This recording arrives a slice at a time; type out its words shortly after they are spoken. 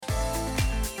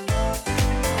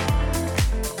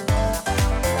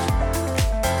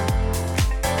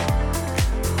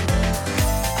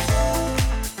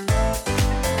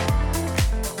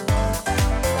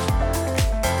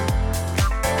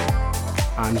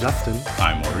Justin.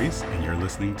 I'm Maurice, and you're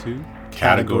listening to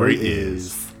Category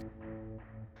Is.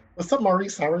 What's up,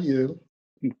 Maurice? How are you?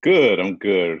 Good, I'm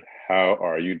good. How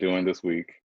are you doing this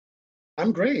week?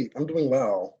 I'm great. I'm doing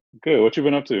well. Good. What you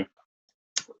been up to?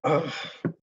 Uh,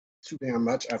 Too damn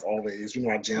much as always. You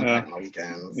know, I jam Uh, pack my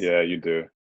weekends. yeah, you do.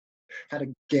 Had a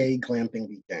gay glamping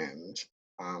weekend.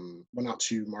 Went out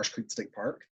to Marsh Creek State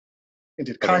Park and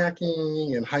did Okay.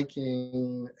 kayaking and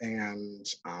hiking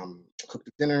and cooked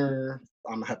a dinner.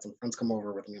 I had some friends come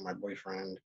over with me and my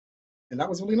boyfriend, and that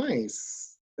was really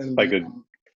nice. And Like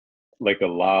we a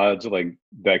lodge, like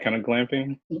that kind of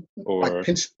glamping, or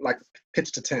like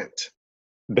pitched a tent.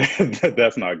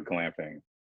 that's not glamping.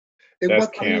 It That's was,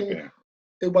 I mean, camping.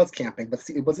 it was camping, but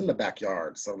see, it was in the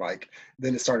backyard. So like,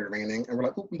 then it started raining, and we're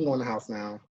like, "Oop, we can go in the house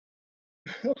now."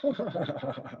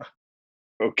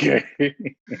 Okay.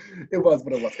 It was,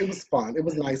 but it was. It was fun. It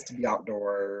was nice to be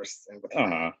outdoors and with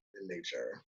friends Uh-huh. in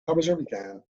nature. How was your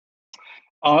weekend?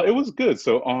 It was good.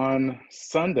 So on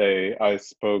Sunday, I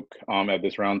spoke at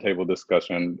this roundtable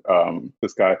discussion.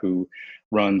 This guy who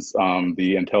runs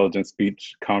the Intelligent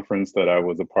Speech conference that I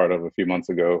was a part of a few months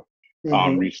ago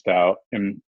Hmm. reached out,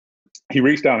 and he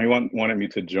wanted me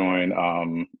to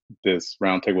join this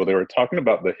roundtable. They were talking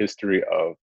about the history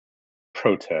of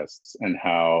protests and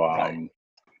Right.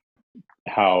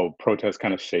 how protests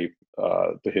kind of shape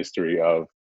the history of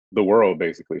the world,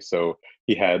 basically. So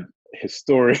he had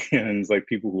historians, like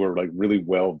people who are like really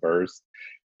well versed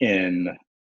in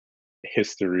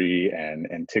history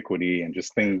and antiquity and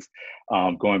just things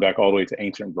going back all the way to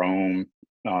ancient Rome.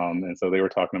 And so they were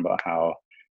talking about how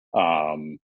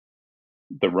um,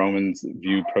 the Romans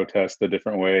viewed protest a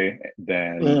different way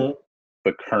than Hmm.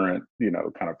 the current,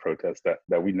 kind of protest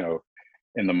that we know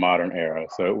in the modern era.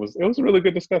 So it was a really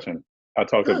good discussion. I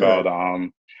talked about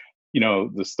Good.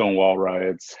 the Stonewall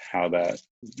riots, how that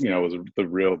was the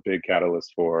real big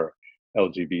catalyst for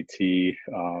LGBT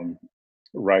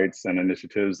rights and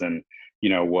initiatives, and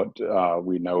what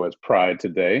we know as Pride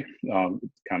today. It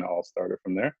kind of all started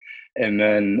from there, and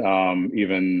then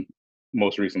even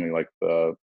most recently, like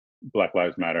the Black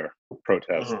Lives Matter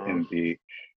protest Hmm.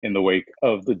 in the wake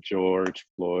of the George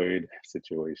Floyd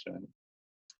situation.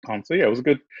 So yeah, it was a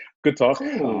good talk.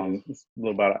 Cool. It's a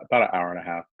little about an hour and a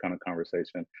half kind of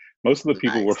conversation. Most of the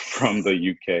people were from Nice. the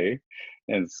UK,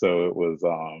 and so it was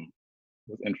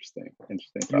interesting You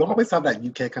topic. always have that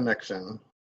UK connection.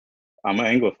 I'm an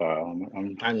Anglophile.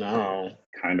 I'm I know.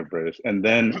 kind of British. And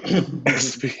then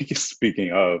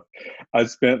speaking of, I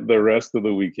spent the rest of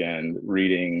the weekend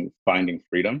reading Finding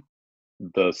Freedom,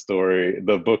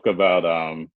 the book about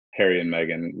Harry and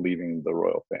Meghan leaving the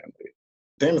royal family.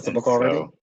 Damn, it's a And book already.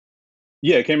 so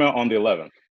yeah, it came out on the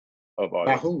 11th of By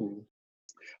August who?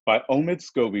 by Omid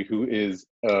Scobie, who is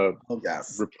a Oh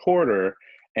yes. reporter,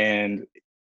 and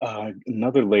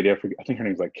another lady, I think her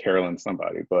name's like Carolyn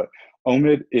somebody, but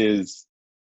Omid is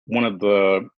one of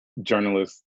the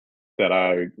journalists that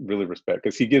I really respect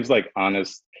because he gives like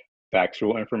honest,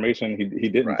 factual information. He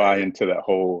didn't buy Right. into that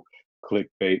whole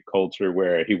clickbait culture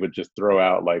where he would just throw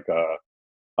out like a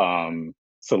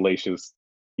salacious,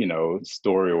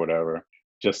 story or whatever,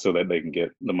 just so that they can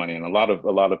get the money. And a lot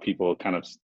of people kind of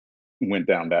went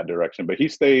down that direction, but he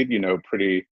stayed,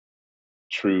 pretty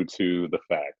true to the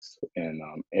facts and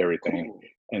everything. Cool.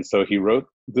 And so he wrote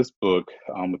this book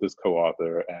with his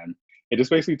co-author, and it just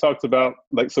basically talks about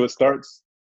like so it starts,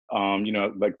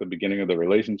 like the beginning of the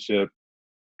relationship,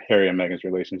 Harry and Meghan's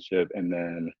relationship, and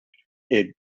then it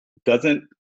doesn't.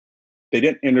 They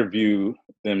didn't interview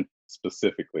them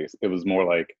specifically. It was more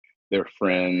like their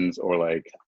friends or like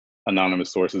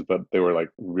anonymous sources, but they were like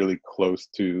really close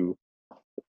to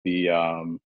the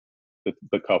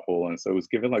the couple, and so it was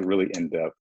given like really in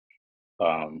depth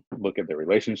look at their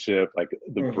relationship, like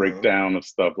the Hmm. breakdown of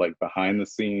stuff like behind the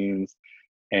scenes,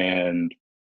 and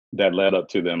that led up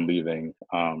to them leaving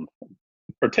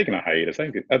or taking a hiatus. I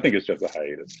think it's just a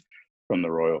hiatus from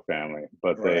the royal family,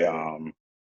 but they Right.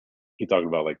 he talked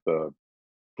about like the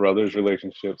brothers'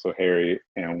 relationship. So Harry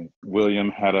and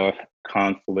William had a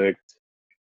conflict,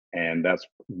 and that's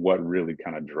what really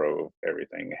kind of drove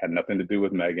everything. It had nothing to do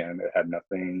with Meghan. It had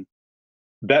nothing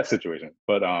that situation.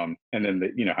 But and then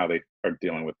how they are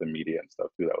dealing with the media and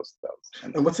stuff too. That was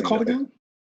And what's it interesting. called That they again?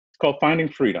 it's called Finding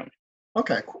Freedom.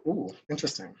 Okay, cool. Ooh,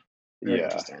 interesting. Very Yeah,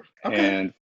 interesting. Okay.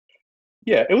 and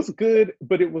yeah, it was good,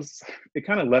 but it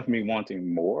kind of left me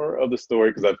wanting more of the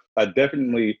story because I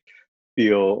definitely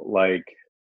feel like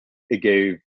it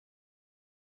gave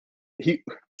he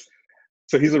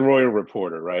so he's a royal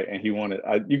reporter, right? And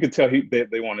you could tell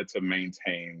they wanted to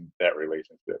maintain that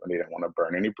relationship, and they didn't want to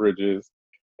burn any bridges.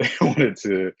 They wanted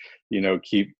to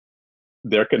keep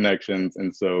their connections,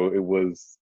 and so it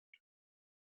was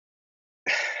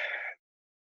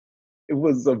it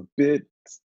was a bit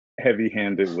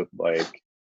heavy-handed with like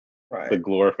the Right.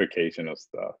 glorification of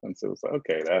stuff, and so it's like,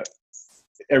 okay, that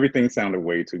everything sounded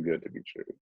way too good to be true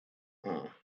Mm.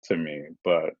 to me,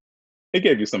 but it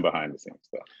gave you some behind the scenes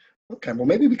stuff. Okay, well,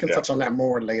 maybe we can Yeah. touch on that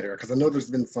more later because I know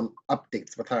there's been some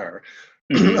updates with her.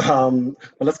 Hmm.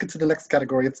 But let's get to the next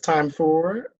category. It's time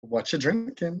for what you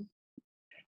drinking.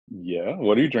 Yeah.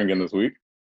 What are you drinking this week?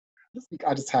 This week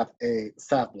I just have a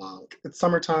Sauv Blanc. It's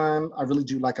summertime. I really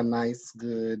do like a nice,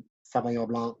 good Sauvignon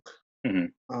Blanc.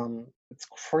 Hmm. It's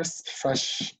crisp,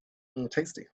 fresh, and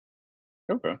tasty.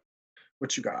 Okay.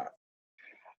 What you got?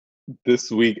 This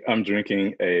week I'm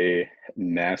drinking a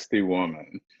Nasty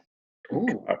Woman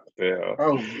Ooh, cocktail.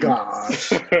 oh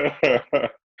gosh.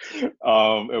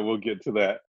 And we'll get to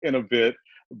that in a bit.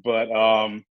 But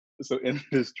so in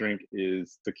this drink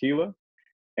is tequila,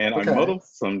 and I Okay. muddled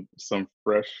some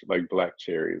fresh like black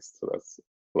cherries, so that's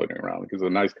floating around. It gives it a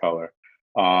nice color.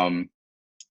 Um,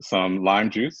 some lime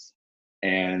juice,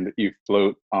 and you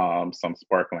float some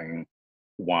sparkling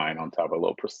wine on top of a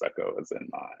little prosecco is in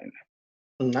mine.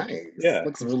 Nice. Yeah,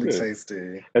 Looks it's really good.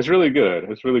 tasty. It's really good.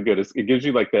 It's really good. It gives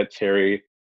you like that cherry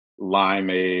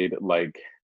limeade like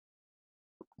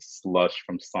slush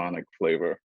from Sonic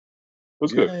flavor. It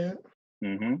was good. Yeah.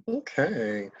 Hmm.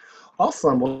 Okay.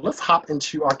 Awesome. Well, let's hop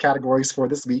into our categories for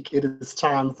this week. It is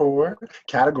time for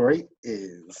category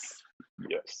is.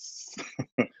 Yes.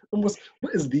 And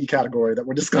what is the category that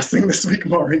we're discussing this week,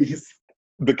 Maurice?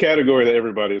 The category that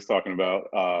everybody is talking about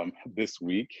this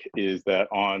week is that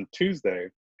on Tuesday,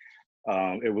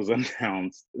 it was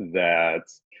announced that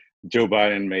Joe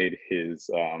Biden made his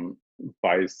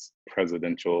vice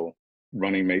presidential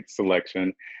running mate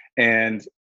selection, and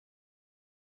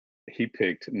he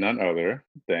picked none other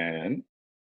than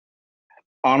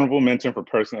honorable mention for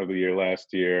Person of the Year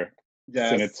last year, Yes.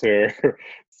 Senator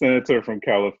Senator from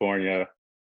California,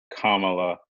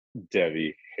 Kamala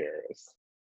Devi Harris.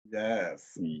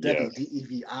 Yes. Debbie,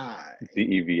 Yes, DEVI.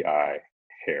 Devi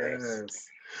Harris.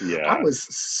 Yes. I Yeah. was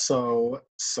so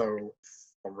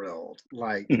thrilled.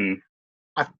 Like, Hmm.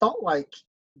 I felt like,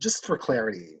 just for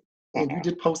clarity, and you Uh-huh.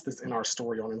 did post this in our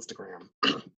story on Instagram,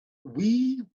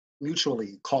 we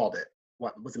mutually called it.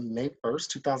 What was it, May 1st,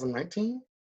 2019?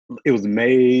 It was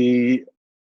May,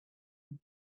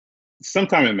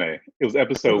 sometime in May. It was It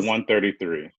episode was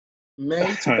 133. May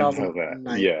I know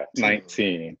that. Yeah, 2019.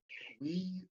 19.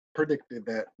 We predicted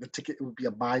that the ticket would be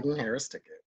a Biden Harris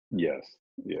ticket, Yes,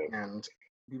 yes. and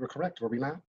we were correct, were we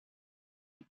not?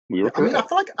 We Yeah, were I mean,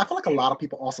 correct. I feel like a lot of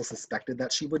people also suspected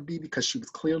that she would be because she was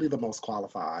clearly the most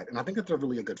qualified, and I think that they're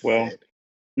really a good Well, fit.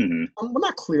 mhm, Well,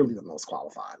 not clearly the most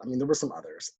qualified. I mean, there were some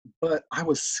others, but I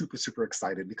was super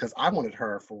excited because I wanted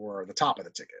her for the top of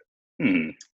the ticket.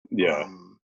 mhm, yeah.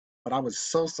 Um, but I was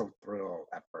so thrilled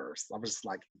at first. I was just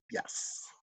like, yes.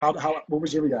 What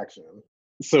was your reaction?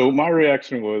 So my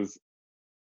reaction was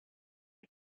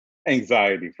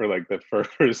anxiety for like the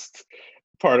first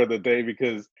part of the day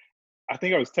because I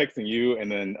think I was texting you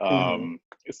and then Hmm.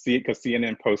 see because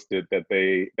CNN posted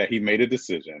that he made a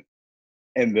decision,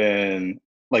 and then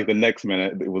like the next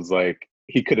minute it was like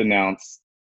he could announce,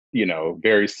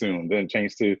 very soon. Then it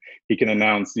changed to he can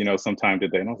announce, sometime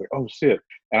today, and I was like, oh shit!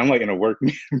 And I'm like in a work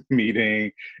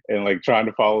meeting and like trying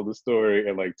to follow the story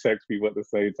and like text people at the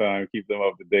same time, keep them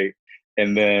up to date,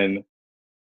 and then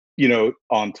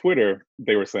on Twitter,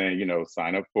 they were saying,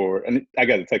 sign up for, and I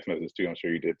got a text message too. I'm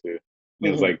sure you did too. And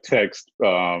it was Hmm. like text,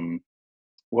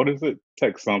 what is it?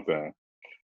 Text something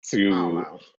I don't to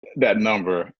know. that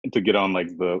number to get on like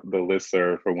the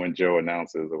listserv for when Joe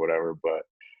announces or whatever. But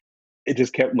it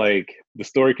just kept like the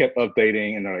story kept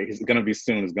updating, and they're like, it's gonna be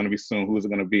soon. It's gonna be soon. Who is it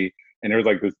gonna be? And there was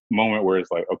like this moment where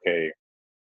it's like, okay,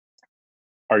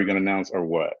 are you gonna announce or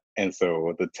what? And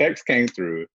so the text came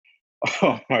through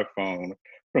on my phone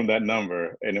from that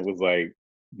number, and it was like,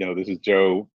 this is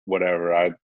Joe, whatever.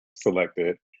 I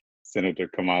selected Senator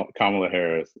Kamala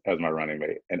Harris as my running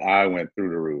mate, and I went through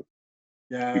the roof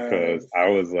because Yes. I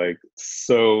was like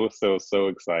so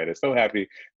excited, so happy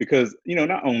because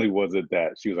not only was it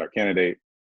that she was our candidate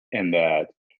and that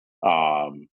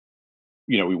um,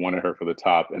 we wanted her for the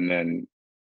top, and then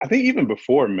I think even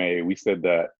before May, we said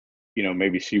that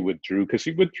maybe she withdrew because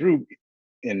she withdrew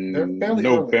They're in fairly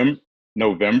early.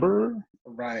 November,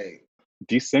 Right.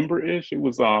 December-ish. It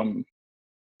was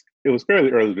fairly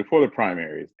early before the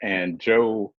primaries. And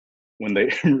Joe, when they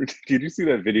did you see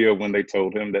that video when they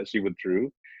told him that she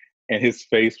withdrew? And his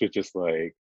face was just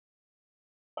like,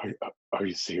 are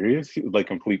you serious? He was like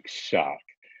complete shock.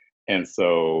 And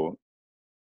so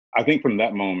I think from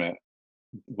that moment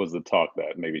was the talk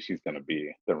that maybe she's going to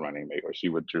be the running mate, or she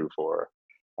withdrew for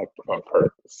a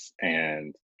purpose.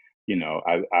 And you know,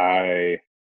 I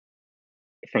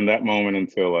from that moment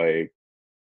until like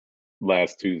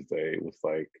last Tuesday, it was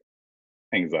like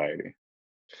anxiety,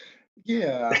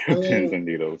 Yeah, I pins mean, and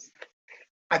needles.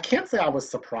 I can't say I was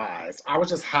surprised. I was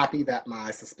just happy that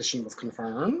my suspicion was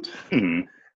confirmed, Mhm.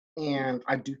 and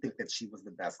I do think that she was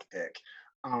the best pick.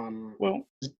 Um, Well,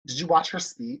 did you watch her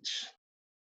speech?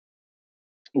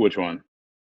 which one?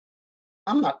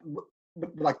 I'm not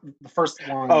like the first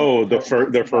one Oh, with her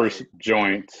the against first right,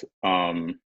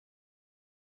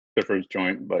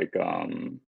 joint, like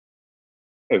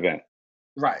event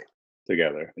right.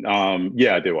 together.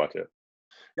 Yeah, I did watch it.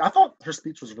 Yeah, I thought her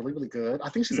speech was really, really good. I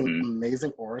think she's an Hmm.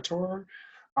 amazing orator.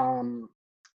 Um,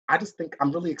 I just think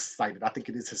I'm really excited. I think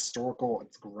it is historical.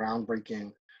 It's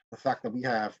groundbreaking. The fact that we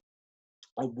have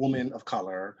a woman of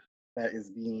color that is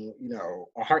being,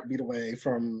 a heartbeat away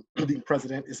from being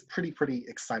president is pretty, pretty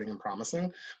exciting and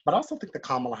promising. But I also think that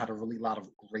Kamala had a really lot of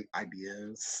great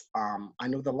ideas. I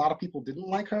know that a lot of people didn't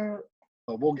like her,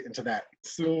 but we'll get into that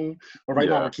soon. But right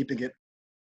now, we're Yeah. keeping it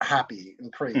happy and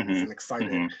praise Hmm. and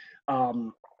excited. Hmm.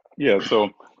 Um, Yeah. So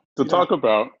to yeah, talk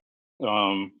about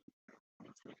um,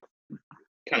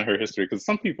 kind of her history, because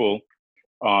some people,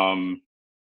 um,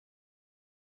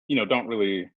 don't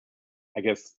really, I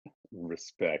guess,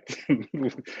 respect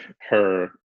her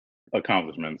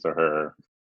accomplishments or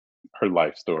her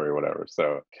life story or whatever.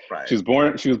 So right. she was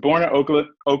born in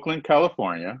Oakland,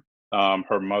 California.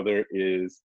 Her mother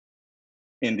is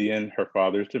Indian, her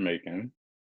father is Jamaican.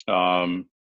 Um,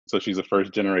 so she's a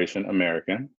first generation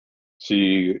American.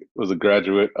 She was a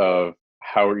graduate of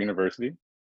Howard University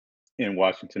in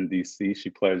Washington, D.C. She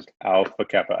pledged Alpha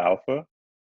Kappa Alpha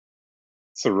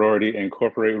Sorority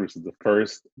Incorporated, which is the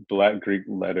first Black Greek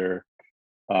letter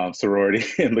sorority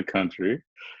in the country,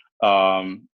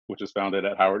 which was founded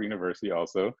at Howard University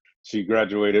also. She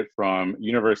graduated from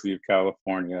University of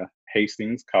California,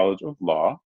 Hastings College of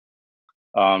Law.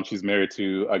 She's married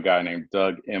to a guy named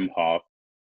Doug Emhoff.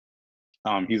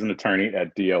 He's an attorney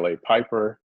at DLA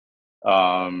Piper.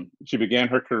 She began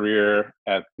her career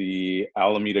at the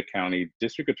Alameda County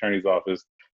District Attorney's Office.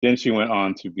 Then she went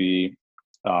on to be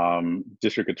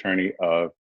District Attorney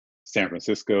of San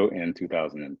Francisco in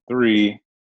 2003.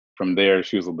 From there,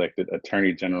 she was elected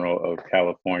Attorney General of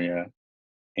California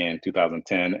in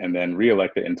 2010 and then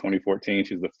reelected in 2014.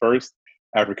 She's the first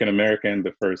African American,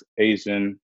 the first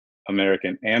Asian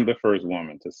American, and the first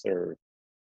woman to serve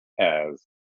as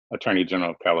Attorney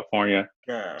General of California.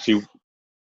 She Yes.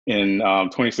 In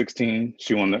 2016,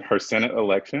 she won her Senate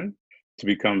election to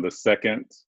become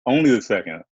only the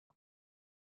second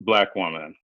Black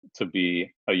woman to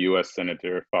be a U.S.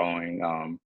 Senator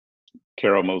following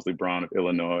Carol Mosley Brown of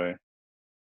Illinois.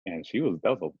 And seems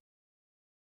like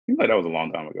that was a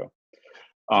long time ago.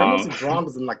 Caramels Um, Braun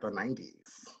was in like the 90s.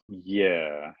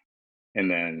 yeah. And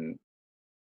then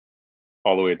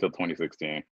all the way until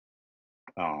 2016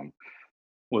 um,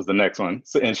 was the next one.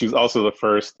 So, and she's also the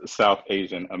first South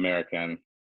Asian American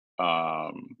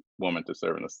woman to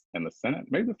serve in the Senate,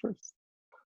 maybe the first.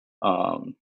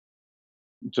 Um,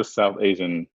 just South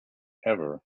Asian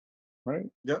ever, right?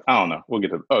 Yep. I don't know. We'll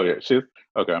get to. Oh yeah, she's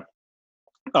okay.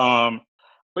 Um,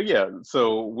 but yeah,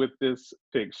 so with this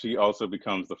pick, she also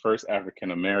becomes the first African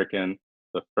American,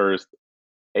 the first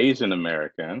Asian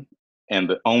American, and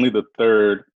the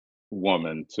third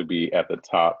woman to be at the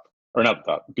top, or not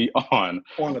the top, be On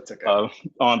the ticket. uh,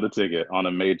 on the ticket on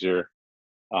a major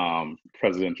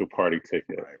presidential party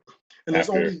ticket. Right. And there's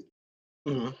After only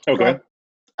go okay, ahead.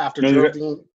 After no,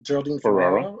 Geraldine Ferraro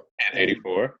Ferraro and and,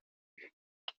 84.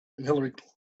 and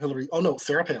Hillary. Oh no,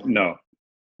 Sarah Palin. No,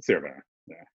 Sarah Banner.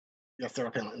 Yeah, Yeah,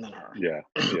 Sarah Palin, and then her. yeah,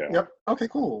 yeah, Yep. Okay,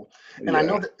 cool. And I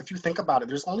know yeah. that if you think about it,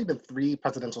 there's only been 3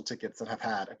 presidential tickets that have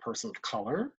had a person of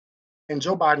color, and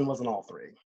Joe Biden was in all 3.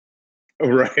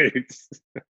 Right.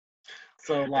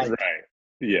 So like, Right.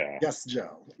 Yeah. yes,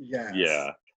 Joe. Yes.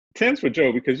 Yeah. Tense for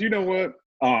Joe because you know what?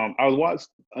 I watched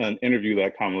an interview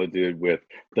that Kamala did with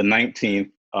the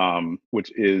 19th,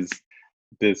 which is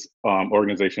this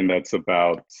organization that's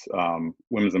about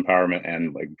women's empowerment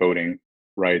and like voting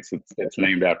rights. It's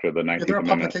named after the Yeah, they're 19th a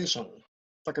Amendment. publication.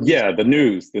 It's like a Yeah,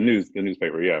 newspaper. the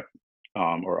newspaper, yeah,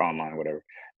 or online, whatever.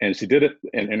 And she did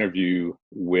an interview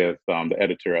with the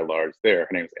editor at large there. Her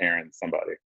name is Erin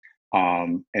somebody.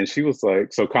 And she was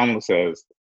like, so Kamala says,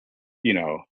 you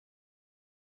know,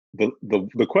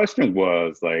 the question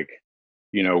was like,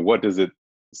 what does it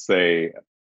say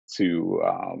to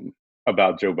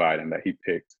about Joe Biden that he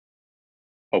picked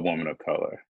a woman of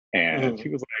color? And Mhm. she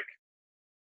was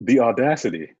like, the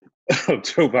audacity of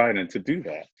Joe Biden to do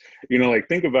that. Like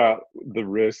think about the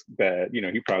risk that,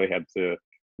 he probably had to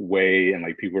weigh and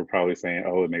like people were probably saying,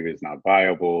 oh, maybe it's not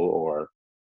viable or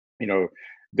you know,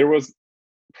 there was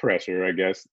pressure, I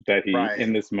guess, that he Right.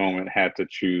 in this moment had to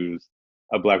choose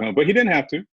a black woman, but he didn't have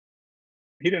to.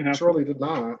 He didn't have to. Surely did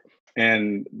not.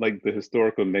 And like the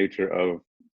historical nature of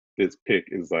this pick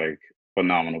is like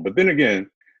phenomenal. But then again,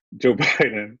 Joe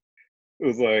Biden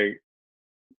was like,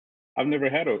 I've never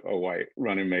had a white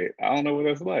running mate. I don't know what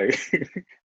that's like.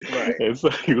 Right. And so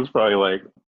he was probably like,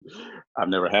 I've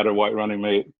never had a white running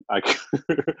mate. I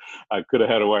could have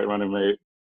had a white running mate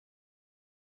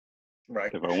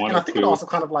Right. if I And I wanted think it to. also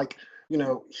kind of like,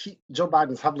 Joe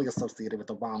Biden is heavily associated with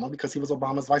Obama because he was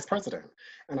Obama's vice president.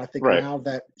 And I think Right. now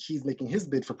that he's making his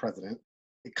bid for president,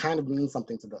 it kind of means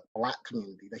something to the black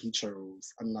community that he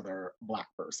chose another black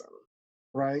person.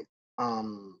 Right.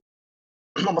 Um,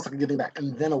 almost like a giving back.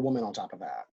 And then a woman on top of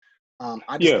that.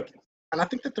 I just Yeah. think, and I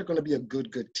think that they're going to be a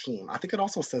good team. I think it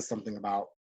also says something about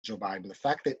Joe Biden. The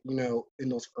fact that, in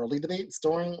those early debates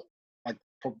during, like,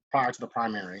 prior to the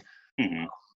primary, Hmm.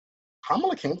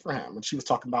 Kamala came for him when she was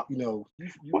talking about, you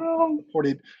Well,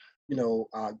 supported, you know,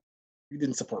 you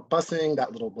didn't support busing.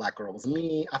 That little black girl was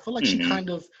me. I feel like she hmm kind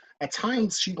of, at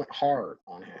times, she went hard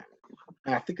on him,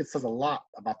 and I think it says a lot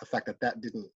about the fact that that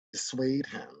didn't dissuade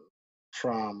him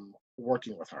from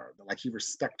working with her. That like he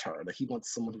respect her. That he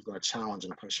wants someone who's going to challenge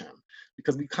and push him,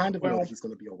 because we kind of know that well, he's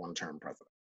going to be a one-term president.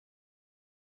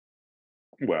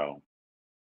 well.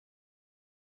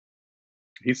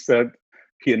 He said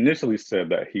he initially said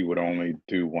that he would only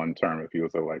do one term if he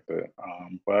was elected.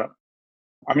 But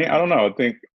I mean, I don't know. I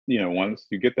think once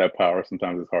you get that power,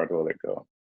 sometimes it's hard to let it go.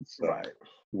 So Right.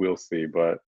 we'll see.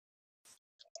 But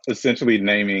essentially,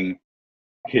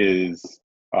 his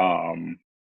um,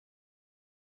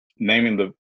 naming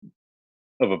the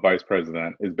of a vice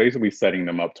president is basically setting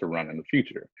them up to run in the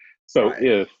future. So Right.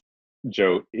 if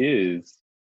Joe is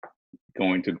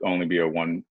going to only be a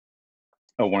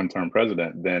one-term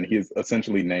president, then he's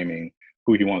essentially naming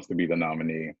who he wants to be the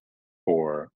nominee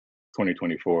for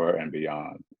 2024 and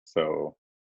beyond. So,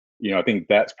 I think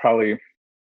that's probably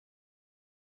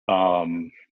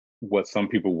um, what some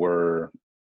people were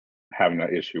having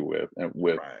an issue with, and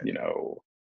with Right.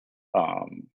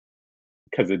 um,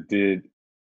 because it did,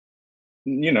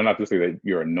 not to say that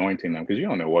you're anointing them, because you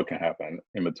don't know what can happen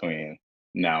in between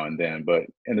now and then, but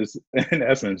in this, in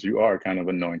essence, you are kind of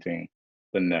anointing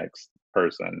the next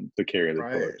person to carry the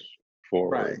Right. torch Right.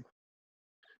 forward.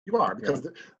 You are, Yeah. because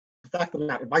the fact of the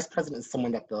matter, vice president is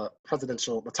someone that the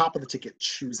top of the ticket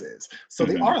chooses. So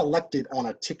they Hmm. are elected on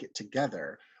a ticket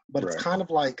together, but it's Right. kind of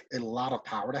like a lot of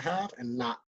power to have and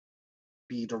not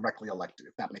be directly elected,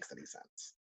 if that makes any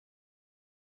sense.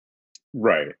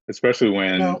 Right. Especially You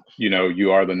know? when,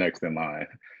 you are the next in line.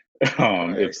 If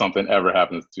Right. something ever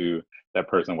happens to that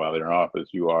person while they're in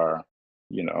office, you are,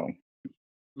 you know,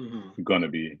 Hmm. going to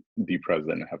be the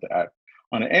president and have to act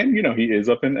on it. And, he is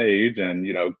up in age, and,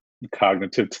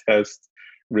 cognitive test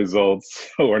results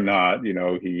or not, he's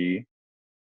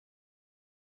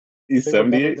They were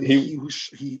better 78. than he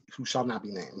who shall not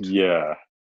be named. Yeah,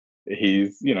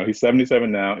 he's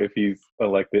 77 now. If he's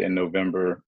elected in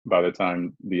November, by the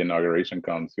time the inauguration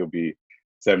comes, he'll be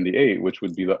 78, which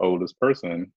would be the oldest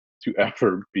person to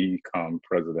ever become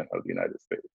president of the United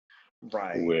States.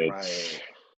 Right. Which, Right.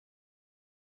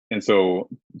 and so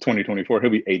 2024, he'll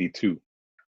be 82.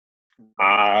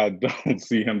 Right. I don't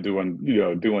see him doing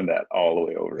that all the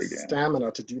way over The again.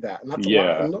 stamina to do that, and that's a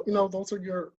lot. Yeah, And those are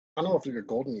your. I don't know if they're your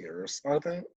golden years, are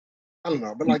they? I don't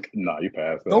know, but like no, you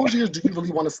passed those that. years, do you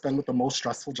really want to spend with the most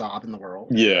stressful job in the world?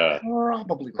 Yeah,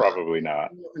 Probably not. probably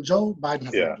not. And Joe Biden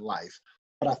has Yeah, lived life,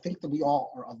 but I think that we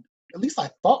all are, at least I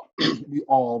thought we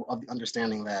all of the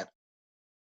understanding that,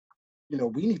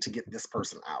 we need to get this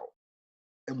person out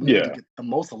and we need to yeah, get the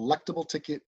most electable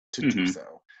ticket to do hmm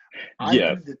so. I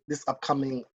yes, view this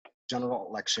upcoming general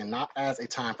election not as a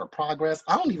time for progress.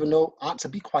 I don't even know, to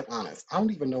be quite honest, I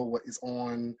don't even know what is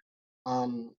on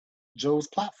um, Joe's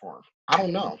platform. I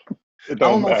don't know. it I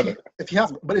don't don't know matter. if he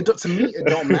has, but to me it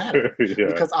don't matter, Yeah,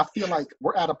 because I feel like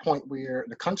we're at a point where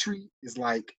the country is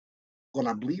like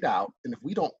gonna bleed out, and if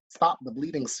we don't stop the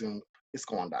bleeding soon, it's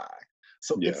gonna die.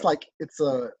 So it's yeah, like it's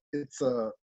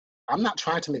a. I'm not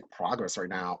trying to make progress right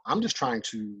now. I'm just trying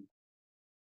to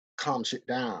calm shit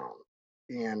down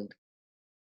and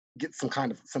get some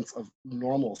kind of sense of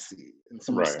normalcy and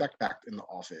some right. respect back in the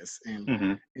office, and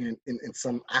Hmm. and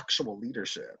some actual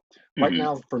leadership. Right Hmm.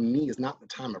 now, for me, is not the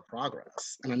time of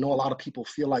progress. And I know a lot of people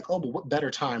feel like, oh, but what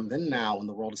better time than now when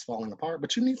the world is falling apart?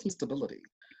 But you need some stability.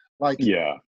 Like,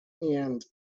 Yeah, and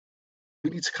we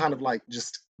need to kind of like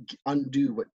just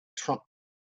undo what Trump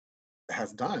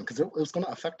has done, because it was going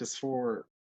to affect us for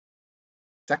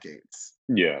decades,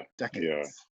 yeah, yeah,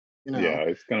 decades. You yeah. know.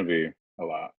 It's gonna be a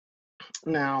lot.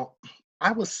 Now,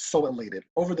 I was so elated,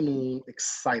 over the moon,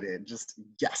 excited, just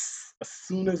yes. As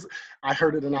soon as I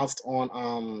heard it announced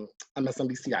on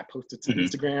MSNBC, I posted to Hmm.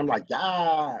 Instagram like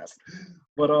yes.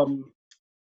 But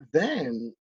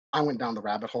then I went down the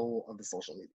rabbit hole of the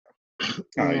social media,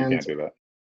 You and can't do that.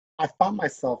 I found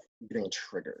myself getting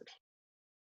triggered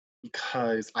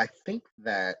because I think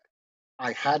that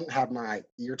I hadn't had my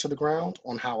ear to the ground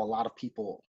on how a lot of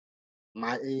people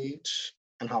my age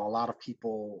and how a lot of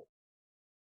people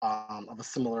of a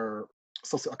similar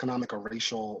socioeconomic or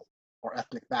racial or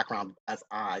ethnic background as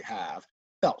I have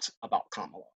felt about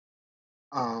Kamala.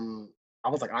 I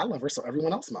was like, I love her, so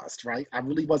everyone else must, right? I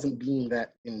really wasn't being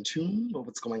that in tune with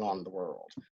what's going on in the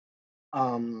world.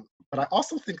 But I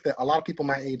also think that a lot of people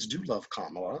my age do love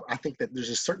Kamala. I think that there's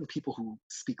just certain people who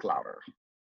speak louder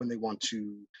when they want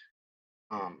to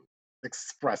um,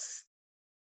 express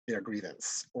their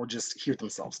grievance or just hear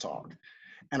themselves talk.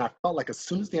 And I felt like as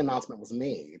soon as the announcement was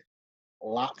made,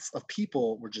 lots of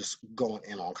people were just going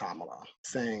in on Kamala,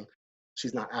 saying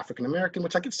she's not African American,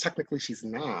 which I guess technically she's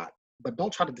not, but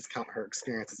don't try to discount her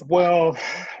experience as a Black Well, woman.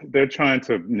 they're trying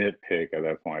to nitpick at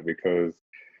that point because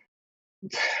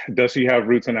does she have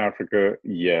roots in Africa?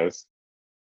 Yes.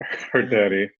 Her Hmm.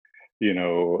 daddy, you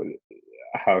know,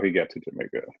 how he got to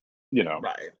Jamaica, you know.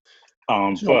 Right. You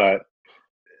know, But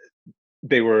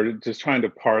they were just trying to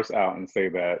parse out and say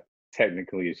that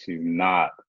technically she's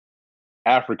not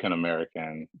African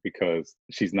American because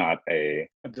she's not a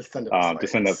a descendant of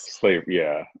descendant of slaves, slave,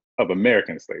 yeah, of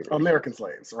American slavery. American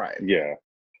slaves, right. Yeah,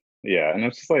 yeah. And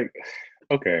it's just like,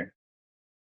 okay,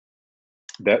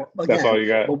 Or that's all again, you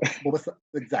got. but what's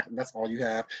exactly that's all you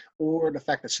have, or the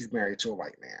fact that she's married to a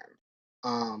white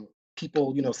man.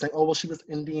 People, saying, "Oh, well, she was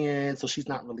Indian, so she's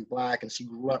not really Black, and she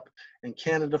grew up in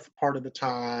Canada for part of the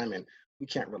time, and we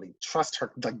can't really trust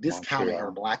her." Like Montreal.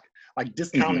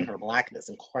 discounting Hmm. her Blackness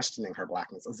and questioning her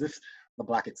Blackness, as if the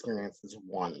Black experience is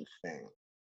one thing.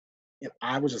 And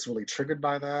I was just really triggered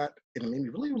by that. And it made me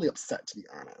really, really upset, to be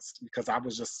honest, because I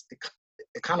was just,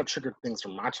 it kind of triggered things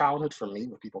from my childhood for me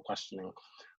with people questioning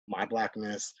my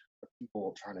Blackness, with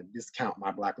people trying to discount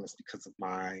my Blackness because of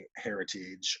my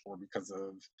heritage or because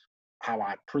of how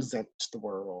I present to the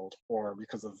world or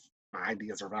because of my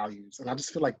ideas or values. And I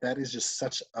just feel like that is just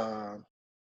such a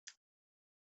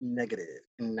negative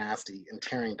and nasty and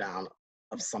tearing down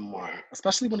of someone,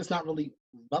 especially when it's not really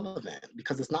relevant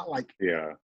because it's not like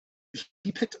Yeah,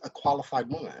 he picked a qualified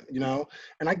woman,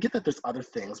 And I get that there's other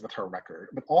things with her record,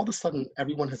 but all of a sudden,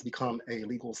 everyone has become a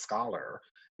legal scholar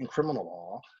in criminal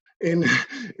law, and,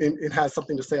 and it has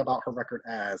something to say about her record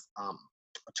as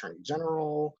attorney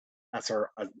general, as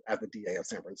the DA of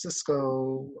San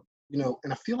Francisco,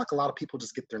 And I feel like a lot of people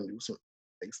just get their news from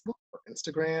Facebook or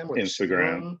Instagram or the shade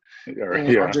Instagram. room, Or, and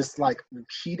are yeah, just like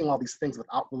repeating all these things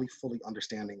without really fully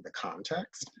understanding the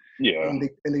context. yeah. And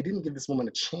they didn't give this woman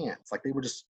a chance. Like they were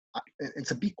just and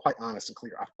to be quite honest and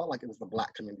clear, I felt like it was the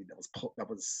Black community that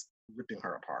was ripping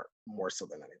her apart more so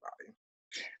than anybody.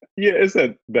 Yeah, it's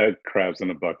that crabs in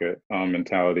a bucket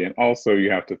mentality. And also you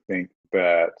have to think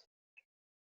that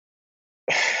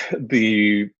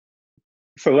the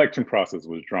selection process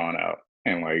was drawn out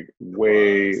and like It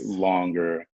way was.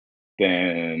 longer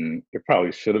than it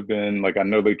probably should have been. Like I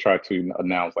know they tried to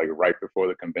announce like right before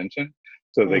the convention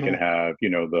so they can Hmm. have,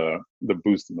 the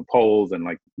boost in the polls and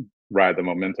like ride the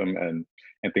momentum and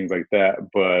things like that.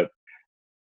 But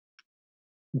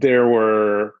there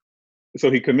were so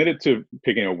he committed to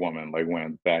picking a woman like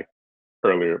when back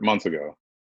earlier months ago.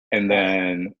 And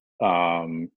Right.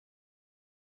 then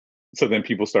so then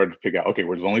people started to pick out, okay,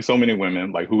 well, there's only so many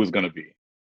women, like who is going to be?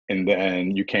 And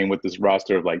then you came with this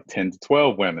roster of like 10 to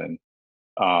 12 women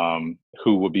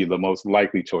who would be the most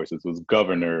likely choices. It was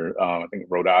governor, I think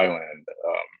Rhode Island,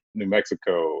 New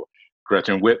Mexico,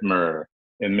 Gretchen Whitmer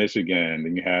in Michigan.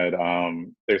 And you had,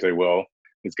 they say, well,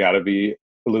 it's got to be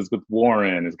Elizabeth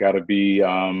Warren, it's got to be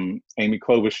Amy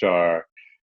Klobuchar,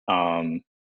 um,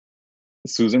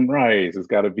 Susan Rice, it's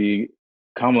got to be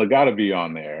Kamala, got to be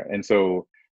on there. And so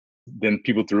then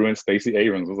people threw in Stacey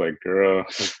Abrams. I was like, girl,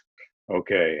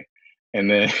 okay. And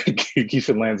then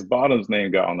Keisha Lance Bottom's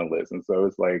name got on the list. And so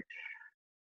it's like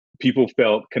people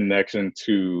felt connection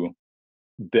to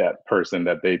that person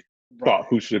that they thought Right.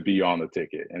 who should be on the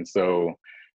ticket. And so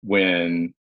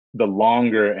when the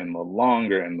longer and the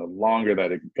longer and the longer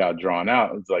that it got drawn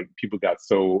out, it's like people got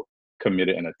so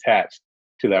committed and attached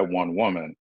to that one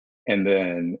woman. And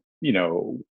then,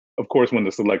 of course, when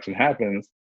the selection happens,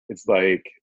 it's like,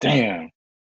 damn,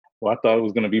 well, I thought it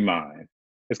was going to be mine.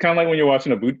 It's kind of like when you're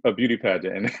watching a beauty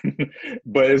pageant, and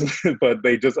but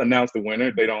they just announce the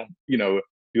winner. They don't,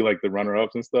 do like the runner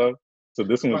ups and stuff. So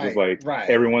this one was just Right. like Right.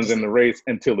 everyone's in Just the race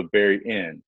until the very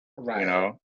end. you Right,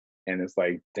 know? And it's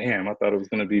like, damn, I thought it was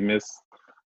gonna be Miss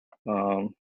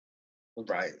um,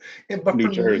 right. And but New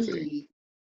Jersey.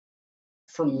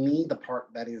 for me, the part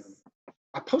that is,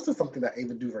 I posted something that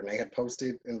Ava DuVernay had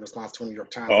posted in response to a New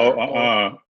York Times Oh, article.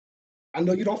 uh-uh. I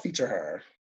know you don't feature her,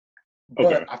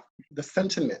 but Okay. the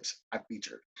sentiment I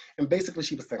featured, and basically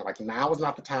she was saying like now is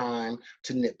not the time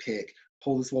to nitpick,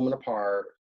 pull this woman apart,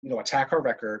 attack her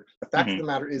record. The fact of Hmm. the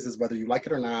matter is whether you like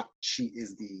it or not, she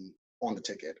is the on the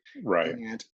ticket, Right.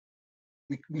 and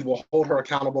we will hold her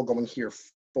accountable going here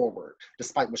forward,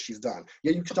 despite what she's done.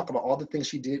 Yeah, you can talk about all the things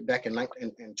she did back in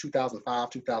 2005,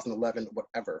 2011,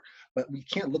 whatever, but we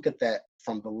can't look at that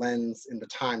from the lens in the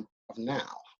time of now.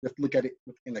 We have to look at it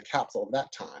in the capsule of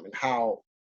that time and how,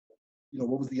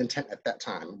 what was the intent at that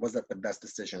time? Was that the best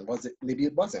decision? Was it? Maybe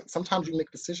it wasn't. Sometimes you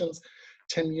make decisions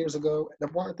 10 years ago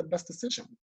that weren't the best decision.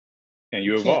 And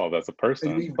You you can't. evolve as a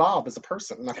And person you evolve as a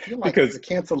person. And I feel like the because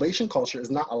cancellation culture is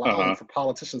not allowing uh-huh. for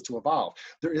politicians to evolve.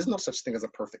 There is no such thing as a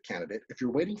perfect candidate. If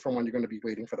you're waiting for one, you're going to be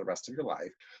waiting for the rest of your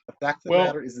life. The fact of the Well,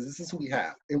 matter is this is who we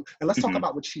have. And let's talk mhm,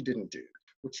 about what she didn't do.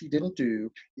 What she didn't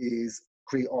do is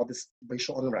create all this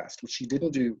racial unrest. What she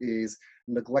didn't do is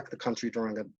neglect the country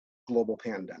during a global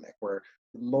pandemic where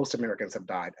most Americans have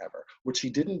died ever. What she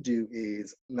didn't do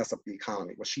is mess up the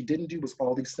economy. What she didn't do was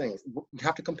all these things. We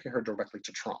have to compare her directly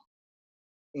to Trump.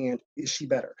 And is she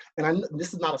better? And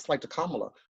this is not a slight to Kamala,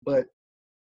 but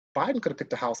Biden could have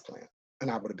picked a House plan, and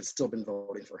I would have still been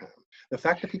voting for him. The fact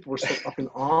that people were so up in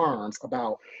arms about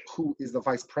who is the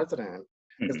vice president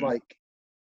is mhm. like,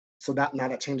 so that now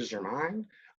that changes your mind.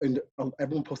 And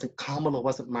everyone posting Kamala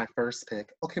wasn't my first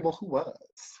pick. Okay, well, who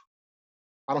was?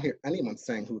 I don't hear anyone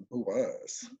saying who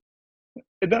was.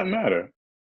 It doesn't matter.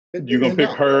 You gonna You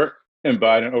pick know, her and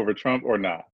Biden over Trump or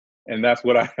not? And that's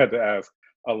what I had to ask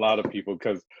a lot of people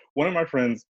because one of my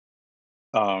friends,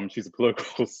 she's a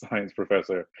political science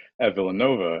professor at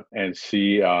Villanova, and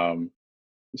she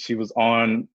was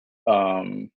on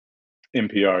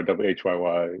NPR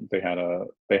WHYY.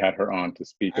 They had her on to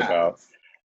speak about as.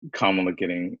 Kamala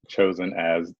getting chosen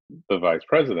as the vice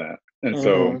president, and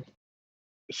so Hmm.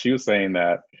 she was saying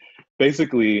that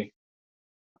basically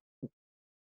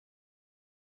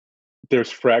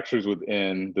there's fractures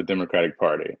within the Democratic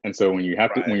Party, and so when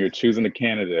Right, you're choosing a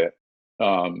candidate,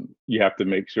 you have to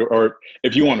make sure, or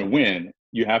if you want to win,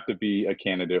 you have to be a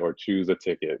candidate or choose a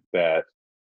ticket that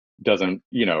doesn't,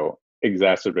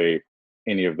 exacerbate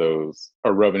any of those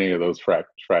or rub any of those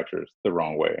fractures the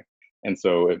wrong way. And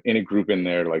so, if any group in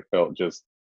there like felt just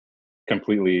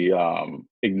completely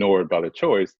ignored by the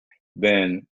choice,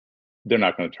 then they're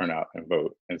not going to turn out and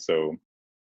vote. And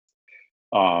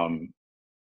um,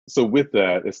 so with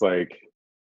that, it's like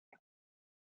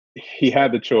he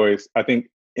had the choice. I think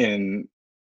in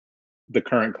the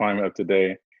current climate of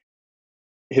today,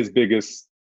 his biggest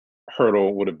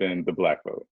hurdle would have been the black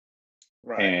vote.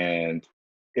 right, And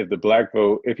if the black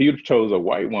vote, if he chose a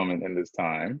white woman in this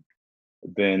time,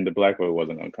 then the black vote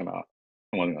wasn't going to come out.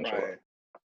 It wasn't going to show up. right.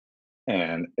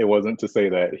 And it wasn't to say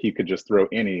that he could just throw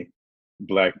any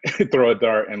black, throw a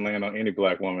dart and land on any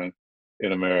black woman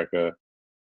in America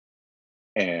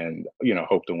and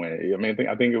hope to win it. I mean,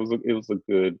 I think it was a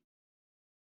good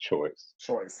choice.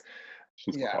 Choice.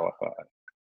 She's Yeah, qualified.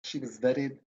 she was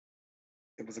vetted.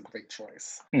 It was a great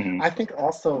choice. Hmm. I think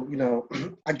also,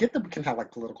 I get that we can have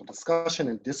like political discussion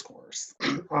and discourse.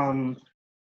 um,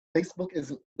 Facebook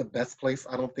isn't the best place,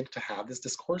 I don't think, to have this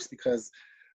discourse because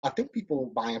I think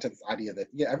people buy into this idea that,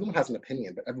 yeah, everyone has an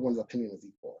opinion, but everyone's opinion is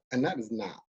equal. And that is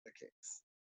not the case.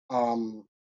 Um,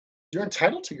 you're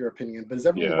entitled to your opinion, but is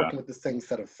everyone Yeah, working with the same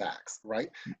set of facts, right?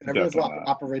 And everyone's definitely not.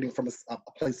 operating from a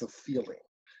place of feeling.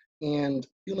 And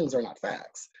feelings are not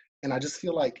facts. And I just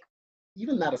feel like,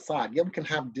 even that aside, yeah, we can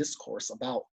have discourse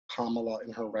about Kamala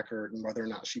and her record and whether or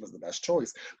not she was the best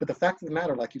choice. But the fact of the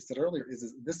matter, like you said earlier,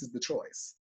 is this is the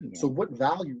choice. Yeah. So what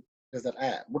value does that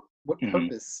add? What Hmm.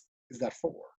 purpose is that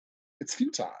for? It's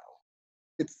futile.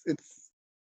 It's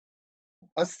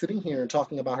us sitting here and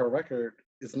talking about her record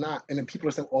is not, and then people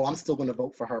are saying, oh, I'm still going to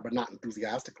vote for her, but not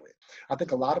enthusiastically. I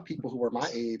think a lot of people who were my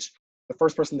age, the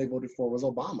first person they voted for was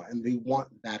Obama, and they want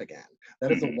that again.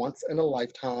 That is a Hmm. once in a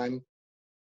lifetime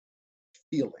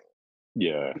feeling,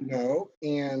 Yeah,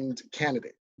 and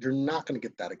candidate. You're not going to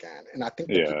get that again. And I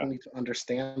think that yeah. people need to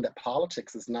understand that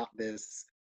politics is not this,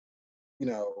 you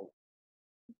know,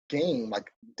 game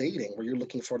like dating where you're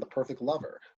looking for the perfect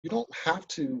lover. You don't have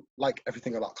to like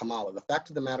everything about Kamala. The fact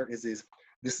of the matter is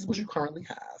this is what you currently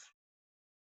have.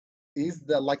 Is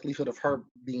the likelihood of her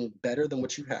being better than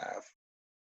what you have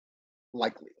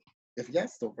likely? If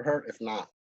yes, vote for her. If not,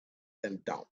 then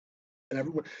don't. And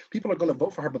everyone, people are going to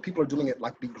vote for her, but people are doing it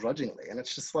like begrudgingly, and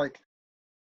it's just like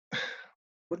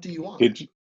What do you want? Did you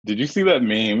did you see that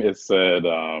meme? It said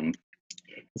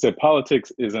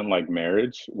politics isn't like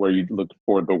marriage where you look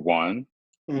for the one.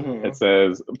 It Hmm.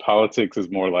 says politics is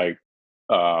more like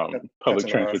public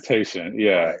Catching a bus. transportation.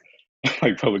 Yeah, Right.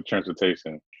 like public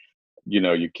transportation.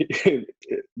 You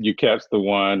catch the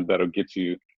one that'll get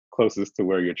you closest to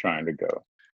where you're trying to go,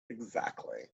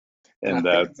 Exactly. And I and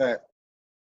think that's that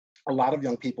a lot of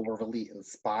young people were really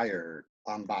inspired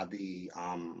by the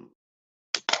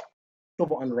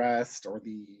civil unrest or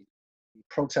the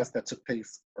protest that took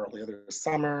place earlier this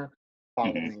summer mhm,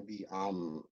 following the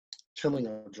killing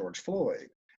of George Floyd.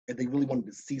 And they really wanted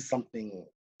to see something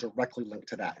directly linked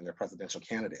to that in their presidential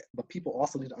candidate. But people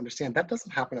also need to understand that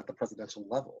doesn't happen at the presidential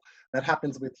level. That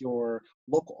happens with your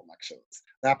local elections.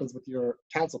 That happens with your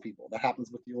council people. That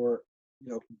happens with your,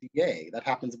 DA. That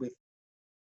happens with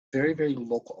very, very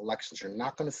local elections. You're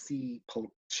not going to see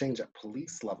change at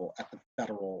police level at the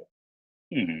federal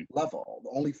mhm, level. The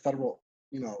only federal,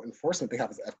 enforcement they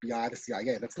have is the FBI, the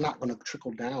CIA. That's not going to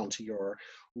trickle down to your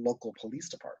local police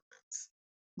departments.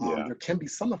 yeah, There can be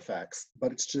some effects,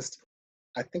 but it's just,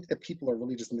 I think that people are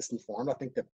really just misinformed. I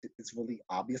think that it's really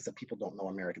obvious that people don't know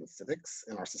American civics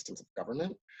and our systems of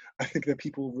government. I think that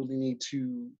people really need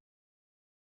to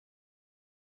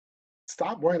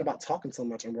stop worrying about talking so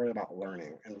much and worry about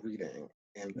learning and reading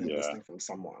and yeah, listening from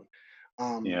someone.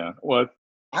 Um, yeah. Well,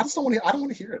 I just don't want to. I don't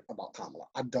want to hear it about Kamala.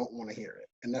 I don't want to hear it,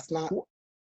 and that's not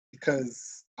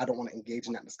because I don't want to engage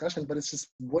in that discussion, but it's just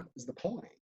what is the point?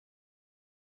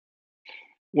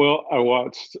 I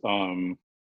watched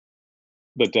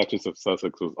the Duchess of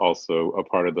Sussex was also a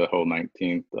part of the whole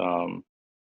 19th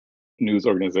news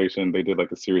organization. They did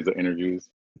like a series of interviews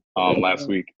last Mhm.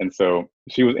 week, and so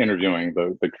she was interviewing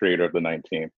the creator of the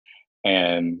 19th.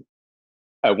 And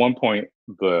at one point,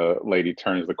 the lady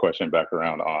turns the question back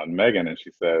around on Meghan, and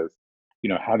she says,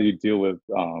 how do you deal with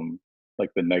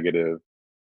like the negative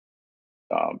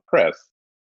press?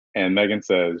 And Meghan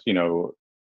says, you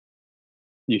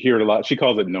hear it a lot. She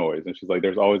calls it noise, and she's like,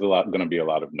 there's always going to be a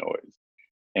lot of noise.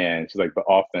 And she's like, but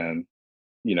often,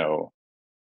 you know,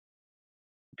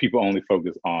 people only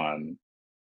focus on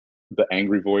the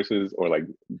angry voices or like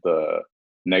the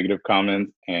negative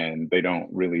comments, and they don't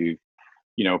really,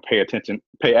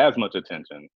 pay as much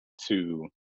attention to,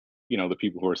 the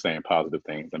people who are saying positive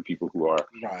things and people who are,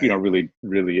 Right. really,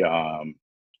 really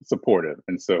supportive.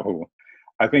 And so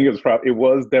I think it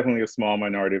was definitely a small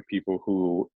minority of people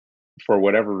who, for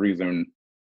whatever reason,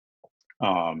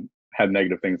 had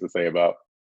negative things to say about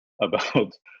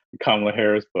Kamala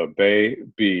Harris, but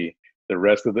baby, the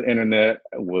rest of the internet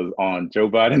was on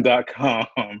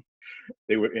JoeBiden.com.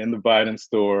 They were in the Biden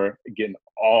store getting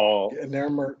all Getting their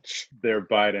merch. their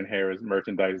Biden Harris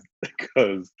merchandise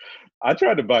because I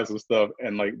tried to buy some stuff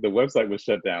and like the website was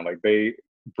shut down. Like they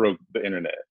broke the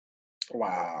internet.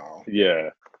 Wow. Yeah,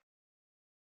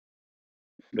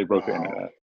 they broke the Wow.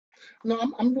 internet.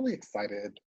 No, I'm really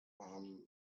excited um,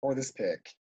 for this pick.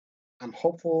 I'm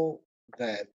hopeful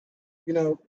that, you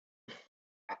know,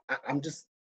 I'm just,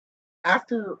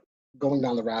 after going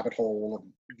down the rabbit hole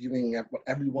of viewing what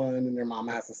everyone and their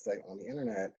mama has to say on the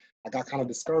internet, I got kind of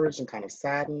discouraged and kind of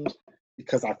saddened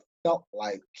because I felt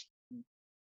like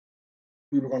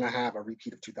we were going to have a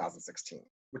repeat of 2016,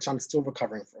 which I'm still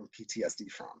recovering from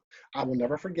PTSD from. I will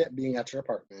never forget being at your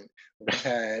apartment when we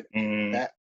had Mm,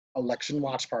 that election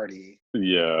watch party,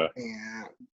 yeah, and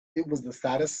it was the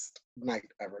saddest night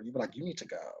ever. You were like, you need to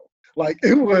go. Like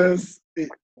it was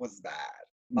bad.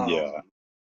 yeah, Um,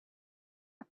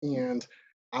 and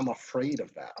I'm afraid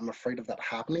of that. I'm afraid of that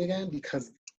happening again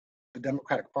because the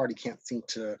Democratic Party can't seem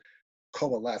to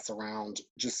coalesce around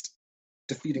just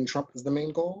defeating Trump as the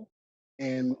main goal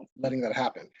and letting that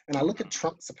happen. And I look at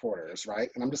Trump supporters, right?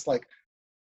 And I'm just like,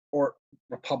 or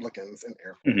Republicans in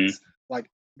air hmm, quotes, like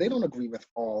they don't agree with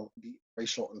all the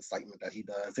racial incitement that he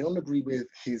does. They don't agree with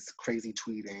his crazy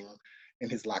tweeting and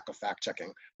his lack of fact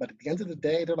checking. But at the end of the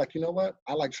day, they're like, you know what?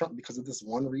 I like Trump because of this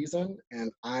one reason,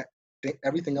 and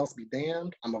everything else be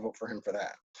damned. I'm gonna vote for him for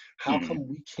that. How hmm, come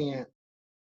we can't,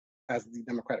 as the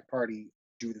Democratic Party,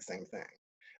 do the same thing?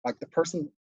 Like the person,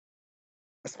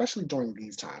 especially during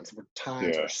these times where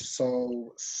times are yeah,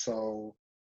 so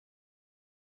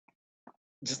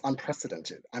just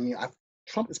unprecedented. I mean,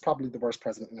 Trump is probably the worst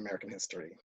president in American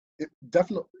history. It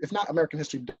definitely, if not American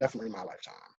history, definitely my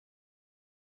lifetime.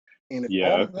 And if all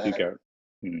yeah. of I think that,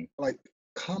 mhm. like,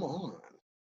 come on.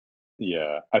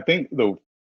 Yeah. I think the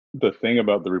thing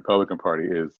about the Republican Party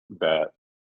is that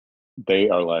they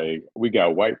are like, we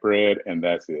got white bread and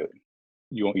that's it.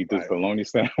 You won't eat this Right. bologna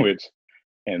sandwich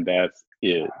and that's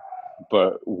it.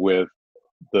 But with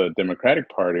the Democratic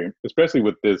Party, especially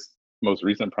with this most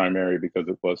recent primary, because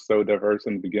it was so diverse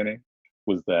in the beginning,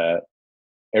 was that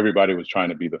everybody was trying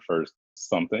to be the first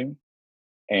something.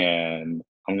 And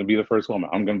I'm gonna be the first woman.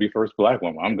 I'm gonna be the first black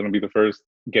woman. I'm gonna be the first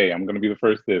gay. I'm gonna be the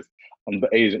first this. I'm the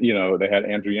Asian. You know, they had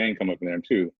Andrew Yang come up in there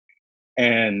too.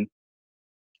 And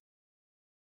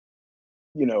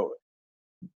you know,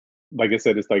 like I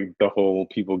said, it's like the whole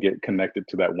people get connected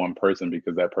to that one person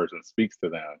because that person speaks to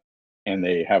them, and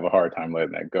they have a hard time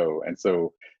letting that go. And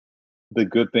so the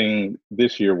good thing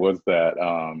this year was that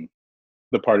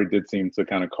the party did seem to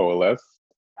kind of coalesce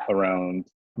around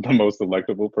the most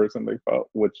electable person they felt,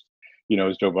 which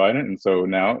is Joe Biden. And so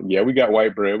now, yeah, we got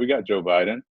white bread, we got Joe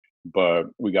Biden, but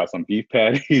we got some beef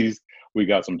patties, we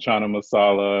got some chana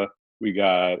masala, we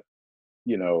got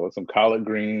some collard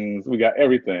greens, we got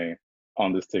everything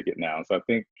on this ticket now. So I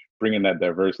think bringing that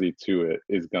diversity to it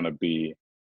is going to be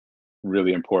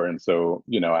really important. So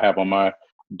I have on my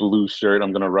blue shirt.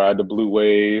 I'm going to ride the blue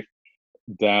wave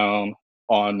down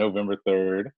on November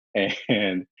 3rd.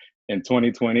 And in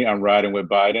 2020, I'm riding with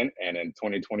Biden. And in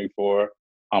 2024,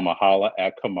 I'm a holla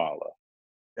at Kamala.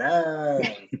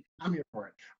 Yes, I'm here for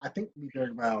it. I think we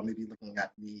very well maybe looking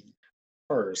at the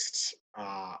first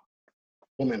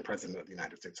woman president of the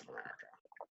United States of America.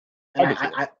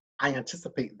 And I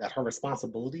anticipate that her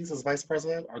responsibilities as vice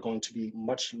president are going to be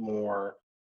much more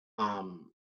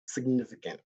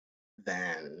significant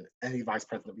than any vice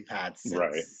president we've had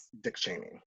since Dick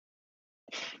Cheney.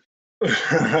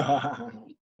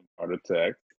 Heart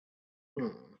attack.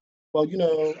 Well,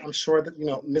 I'm sure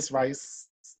that Miss Rice.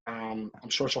 I'm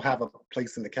sure she'll have a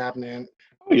place in the cabinet.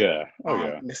 Oh yeah.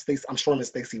 Miss Stacey. I'm sure Miss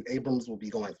Stacey Abrams will be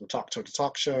going from talk show to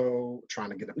talk show, trying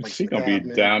to get a place. She's gonna be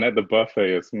down at the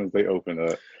buffet as soon as they open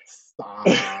up. Stop.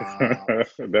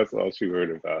 That's all she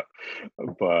worried about.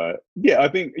 But yeah, I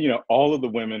think all of the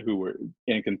women who were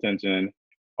in contention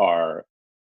are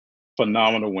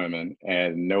phenomenal women,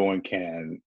 and no one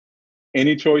can.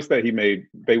 Any choice that he made,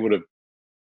 they would have,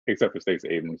 except for Stacey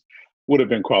Abrams, would have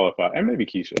been qualified, and maybe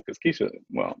Keisha, because Keisha,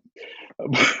 well,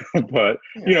 but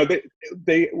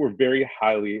they were very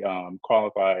highly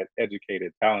qualified,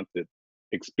 educated, talented,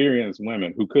 experienced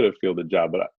women who could have filled the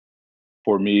job. But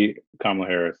for me, Kamala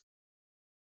Harris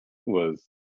was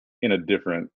in a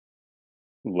different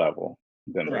level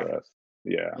than the rest.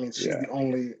 Yeah, I mean, she's the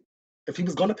only. If he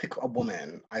was going to pick a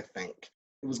woman, I think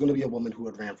it was going to be a woman who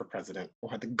had ran for president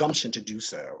or had the gumption to do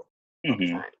so.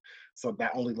 So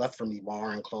that only left for me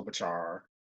Warren, Klobuchar,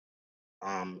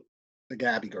 the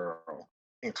Gabby girl,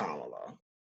 and Kamala,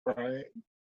 right?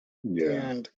 Yeah.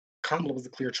 And Kamala was a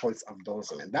clear choice of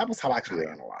those women. That was how I kind of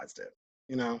analyzed it.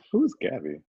 Who's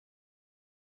Gabby?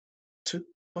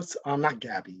 Not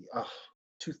Gabby.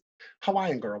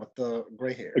 Hawaiian girl with the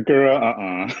gray hair.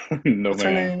 Girl, no. What's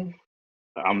her name?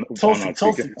 I'm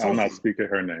not speaking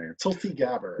her name. Tulsi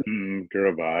Gabbard.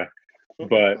 Girl, bye.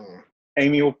 But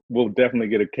Amy will definitely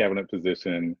get a cabinet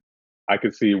position. I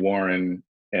could see Warren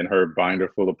and her binder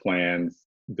full of plans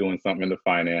doing something in the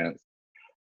finance.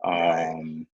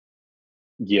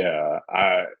 Yeah,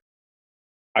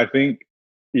 I think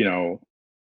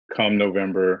come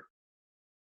November,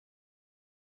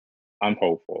 I'm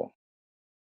hopeful,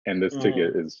 and this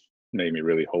ticket has made me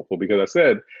really hopeful because I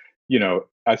said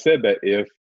that if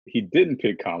he didn't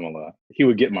pick Kamala, he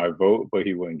would get my vote, but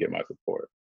he wouldn't get my support.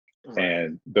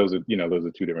 And those are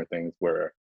two different things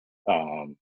where,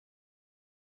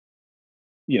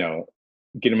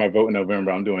 getting my vote in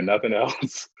November, I'm doing nothing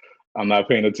else. I'm not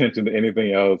paying attention to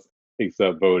anything else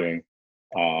except voting.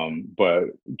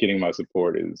 But getting my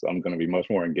support I'm going to be much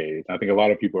more engaged. I think a lot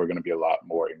of people are going to be a lot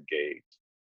more engaged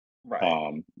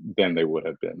than they would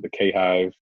have been. The K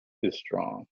Hive is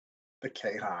strong. The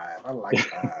K Hive, I like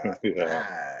that.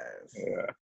 Yeah.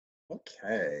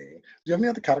 Okay. Do you have any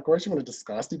other categories you want to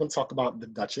discuss? Do you want to talk about the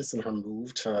Duchess and her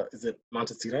move to, is it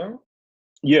Montecito?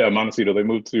 Yeah, Montecito. They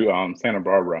moved to Santa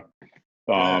Barbara.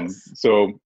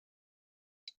 So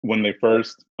when they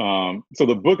first, so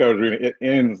the book I was reading, it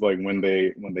ends like when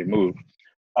they moved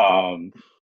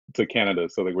to Canada.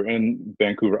 So they were in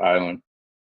Vancouver Island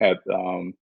at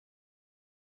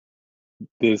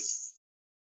this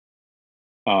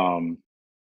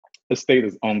estate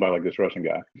is owned by like this Russian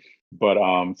guy. But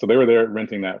so they were there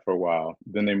renting that for a while.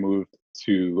 Then they moved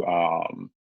to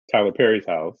Tyler Perry's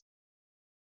house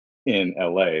in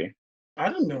LA. I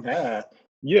didn't know that.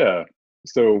 Yeah.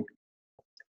 So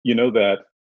that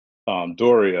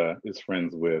Doria is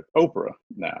friends with Oprah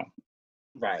now.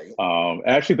 Right.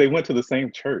 Actually, they went to the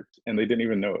same church and they didn't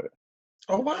even know it.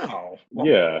 Oh, wow. Well,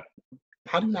 yeah.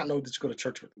 How do you not know that you go to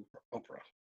church with Oprah?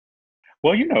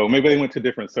 Well, maybe they went to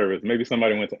different service. Maybe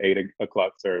somebody went to 8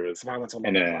 o'clock service. Somebody went to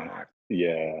 11 o'clock.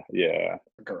 Yeah.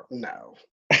 Girl, no.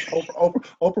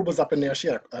 Oprah was up in there. She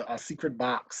had a secret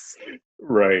box.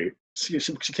 Right, She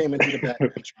came in through the back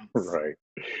entrance. right.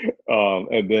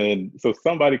 And then so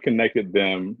somebody connected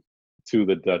them to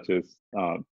the Duchess,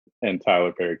 and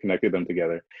Tyler Perry connected them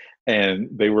together, and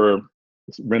they were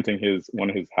renting his one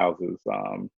of his houses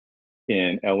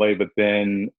in LA. But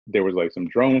then there was like some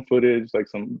drone footage, like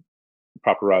some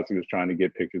paparazzi was trying to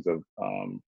get pictures of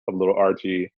little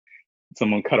Archie.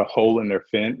 Someone cut a hole in their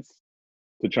fence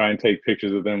to try and take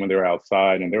pictures of them when they were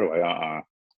outside, and they were like,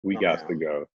 we Oh got to man.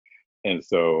 go. And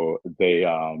so they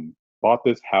bought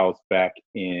this house back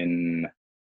in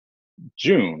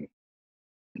June.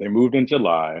 They moved in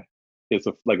July. It's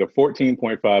like a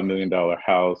 $14.5 million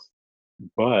house,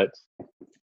 but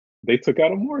they took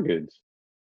out a mortgage.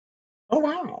 Oh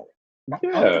wow. I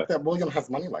don't Yeah, think that William has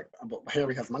money like that, but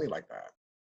Harry has money like that.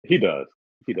 he does.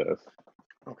 He does.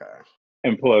 Okay.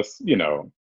 And plus,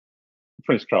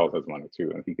 Prince Charles has money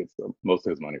too, and he gets most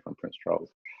of his money from Prince Charles.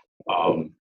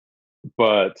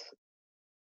 But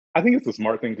I think it's a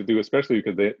smart thing to do, especially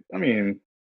because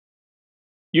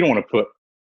you don't want to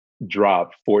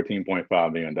drop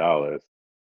 $14.5 million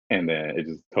and then it's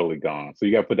just totally gone. So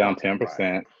you got to put down Right.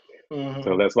 10%.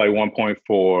 So Hmm. that's like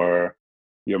 1.4.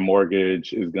 Your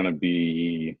mortgage is gonna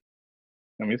be,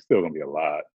 it's still gonna be a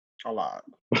lot, A lot.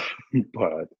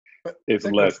 but But it's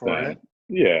they're good less for than. it.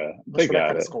 Yeah, I'm they sure that got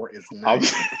credit it. score is I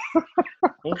was, nice. I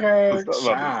Okay, was about to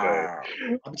child.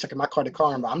 I'll be checking my credit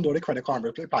card, but I'm doing the credit card,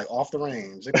 but they're probably off the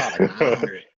range. They probably like say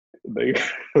 900, they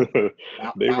they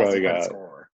 1,000 probably credit got,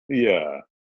 score. yeah,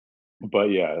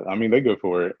 but yeah, they go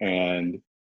for it. And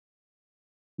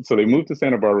so they moved to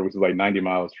Santa Barbara, which is like 90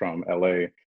 miles from LA.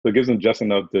 So it gives them just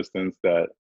enough distance that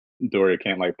Doria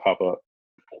can't like pop up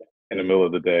in the middle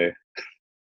of the day,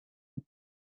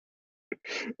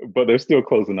 but they're still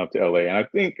close enough to LA. And I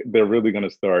think they're really going to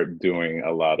start doing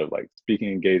a lot of like speaking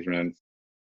engagements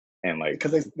and like,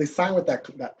 Because they signed with that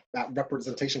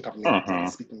representation company uh that does the huh,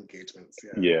 speaking engagements.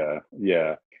 Yeah. yeah,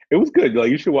 yeah. It was good. Like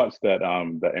you should watch that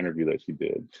interview that she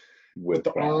did With with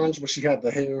the orange, where she had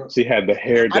the hair. she had the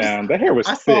hair I just down. The hair was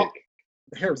I saw thick.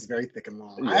 the hair was very thick and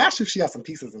long. I Yeah, asked you if she had some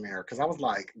pieces in there because I was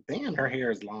like, damn, her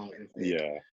hair is long and thick.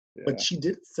 yeah, But yeah. she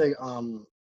did say,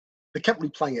 they kept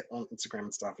replaying it on Instagram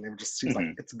and stuff, and she was like,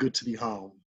 Hmm. it's good to be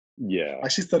home. Yeah,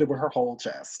 Like she said it with her whole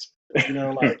chest.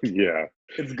 Like yeah.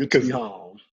 it's good to be Because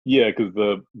home. yeah, because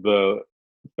the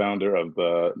founder of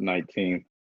the 19th,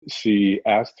 she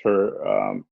asked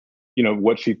her,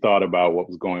 what she thought about what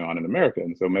was going on in America,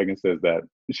 and so Megan says that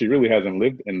she really hasn't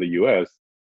lived in the U.S.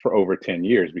 for over 10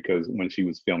 years because when she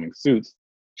was filming Suits,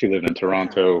 she lived in In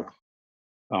Toronto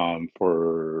Canada.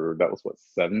 for that was what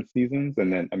 7 seasons,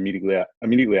 and then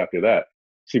immediately after that,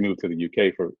 she moved to the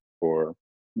UK for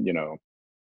you know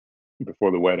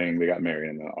before the wedding, they got married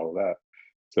and all of that.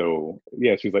 So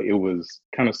yeah, she's like, it was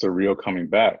kind of surreal coming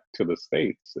back to the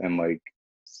States and like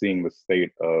seeing the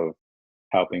state of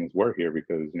how things were here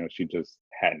because she just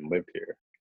hadn't lived here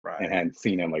and Right. hadn't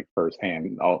seen it like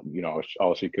firsthand. All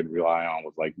she could rely on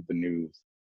was like the news.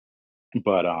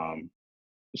 But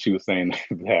she was saying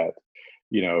that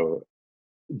you know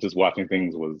just watching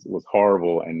things was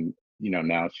horrible, and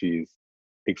now she's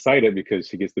excited because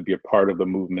she gets to be a part of the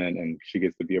movement and she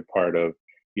gets to be a part of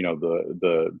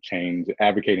the change,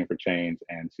 advocating for change.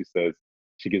 And she says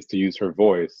she gets to use her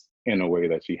voice in a way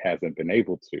that she hasn't been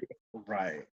able to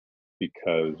Right.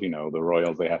 because the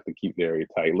royals, they have to keep very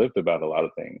tight-lipped about a lot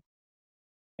of things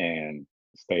and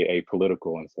stay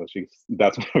apolitical. And so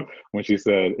that's when she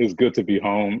said it's good to be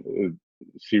home,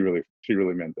 she really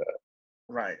meant that.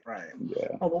 Right. Right.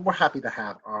 Yeah, Oh, well, we're happy to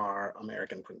have our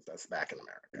American princess back in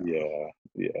America.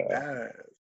 yeah, yeah. Yes.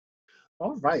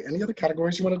 All right. Any other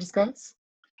categories you want to discuss?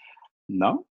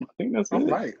 No, I think that's All it.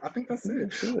 right. I think I that's think it.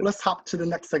 that's it. Well, let's hop to the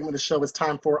next segment of the show. It's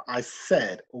time for I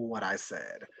Said What I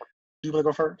Said. Do you want to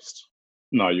go first?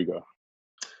 No, you go.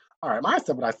 All right, my I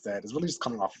said what I said is really just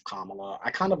coming off of Kamala. I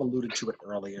kind of alluded to it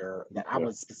earlier that I Okay.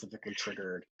 was specifically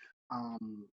triggered,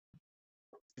 um,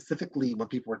 specifically when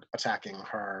people were attacking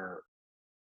her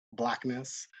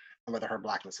blackness and whether her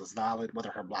blackness was valid,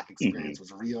 whether her black Hmm. experience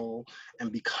was real,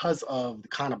 and because of the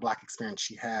kind of black experience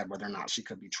she had, whether or not she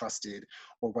could be trusted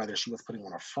or whether she was putting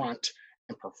on a front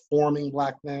and performing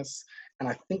blackness. And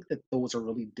I think that those are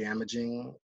really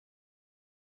damaging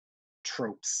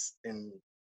tropes and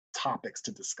topics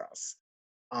to discuss.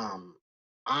 Um,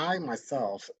 I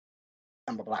myself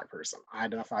am a black person. I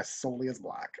identify solely as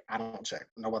black. I don't check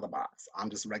no other box. I'm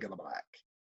just regular black.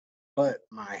 But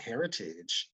my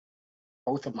heritage,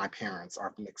 both of my parents are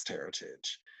of mixed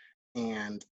heritage.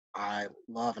 And I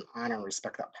love and honor and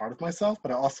respect that part of myself,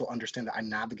 but I also understand that I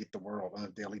navigate the world on a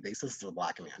daily basis as a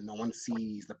black man. No one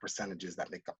sees the percentages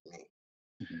that make up me.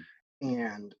 Mhm.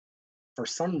 And for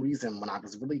some reason, when I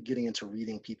was really getting into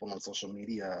reading people on social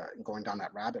media and going down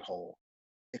that rabbit hole,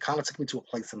 it kind of took me to a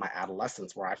place in my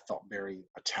adolescence where I felt very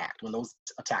attacked. When those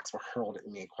attacks were hurled at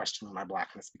me, questioning my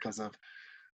blackness because of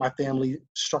my family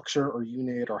structure or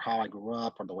unit or how I grew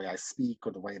up or the way I speak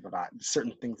or the way that I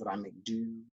certain things that I may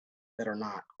do that are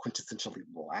not quintessentially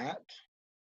black.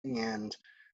 And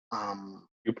um,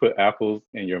 You put apples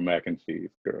in your mac and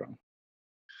cheese, girl.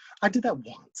 I did that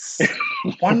once,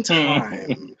 one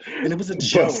time, and it was a But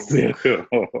joke. still,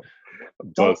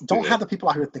 but Don't still. have the people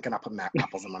out here thinking I put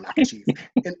apples in my mac and cheese.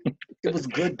 And it was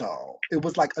good though. It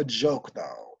was like a joke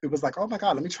though. It was like, oh my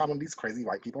god, let me try one of these crazy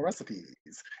white people recipes,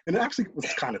 and it actually was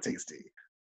kind of tasty.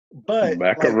 But like,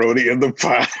 Macaroni in the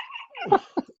pot.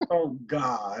 oh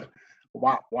god,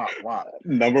 wow, wow, wow.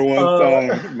 Number one Uh,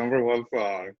 song. Number one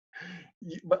song.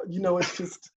 but it's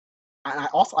just I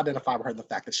also identify with her the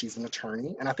fact that she's an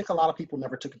attorney, and I think a lot of people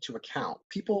never took into account.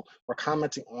 People were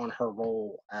commenting on her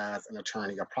role as an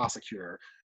attorney, a prosecutor,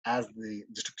 as the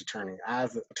district attorney,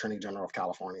 as the attorney general of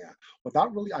California,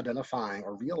 without really identifying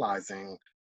or realizing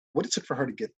what it took for her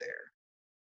to get there.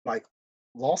 Like,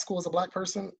 law school as a black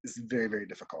person is very, very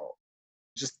difficult.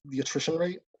 Just the attrition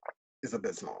rate is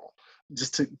abysmal.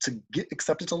 Just to get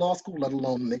accepted to law school, let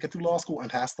alone make it through law school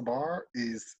and pass the bar,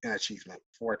 is an achievement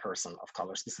for a person of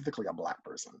color, specifically a black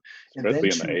person. And then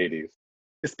Especially in the to, 80s.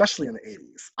 especially in the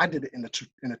 80s, I did it in the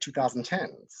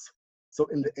 2010s. So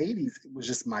in the 80s, it was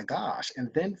just my gosh. And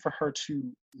then for her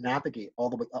to navigate all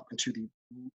the way up into the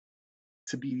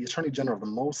to be the attorney general of the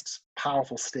most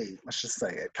powerful state, let's just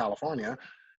say it, California,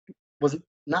 was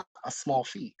not a small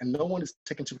feat. And no one is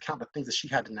taking into account the things that she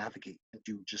had to navigate and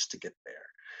do just to get there.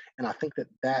 And I think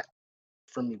that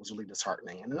for me was really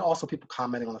disheartening. And then also people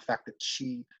commenting on the fact that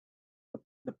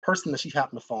the person that she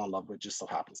happened to fall in love with just so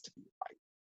happens to be white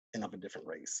and of a different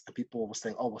race. And people were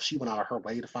saying, oh, well, she went out of her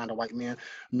way to find a white man.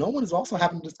 No one is also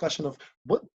having a discussion of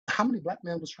how many black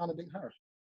men was trying to date her,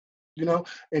 you know?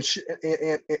 And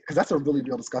because that's a really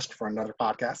real discussion for another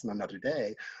podcast and another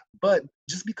day. But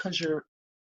just because you're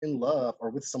in love or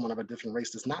with someone of a different race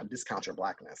does not discount your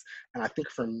blackness. And I think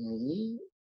for me,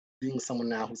 being someone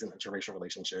now who's in an interracial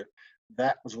relationship,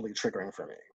 that was really triggering for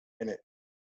me. And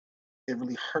it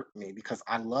really hurt me because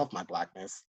I love my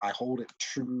blackness. I hold it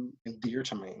true and dear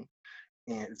to me.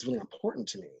 And it's really important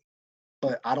to me.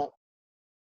 But I don't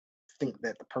think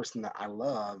that the person that I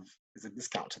love is a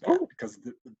discount to that Ooh. because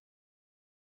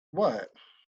what?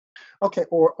 Okay,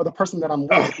 or the person that I'm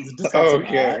Oh, with is a discount to that.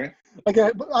 okay.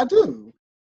 Okay, but I do.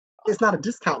 It's not a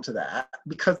discount to that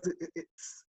because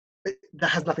that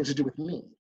has nothing to do with me.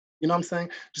 You know what I'm saying?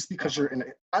 Just because you're in,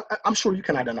 I'm sure you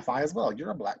can identify as well.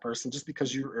 You're a black person. Just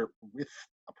because you're with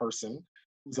a person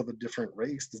who's of a different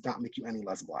race does not make you any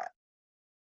less black.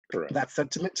 Correct. That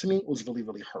sentiment to me was really,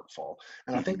 really hurtful,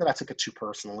 and I think Mhm. that I took it too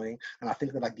personally, and I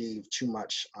think that I gave too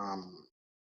much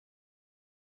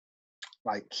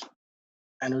like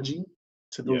energy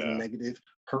to those Yeah. negative,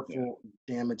 Yeah. hurtful,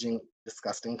 damaging,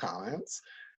 disgusting comments.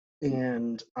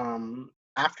 And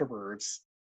afterwards,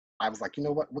 I was like, you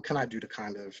know what? What can I do to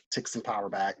kind of take some power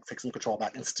back, take some control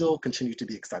back, and still continue to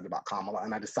be excited about Kamala?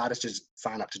 And I decided to just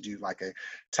sign up to do like a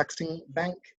texting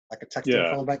bank, like a texting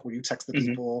Yeah. phone bank where you text the Hmm.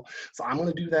 people. So I'm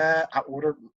going to do that. I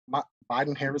ordered my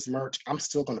Biden Harris merch. I'm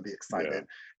still going to be Yeah. excited.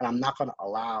 And I'm not going to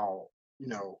allow, you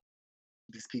know,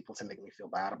 these people to make me feel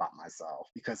bad about myself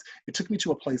because it took me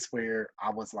to a place where I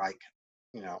was like,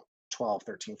 you know, 12,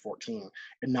 13, 14,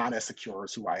 and not as secure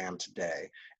as who I am today.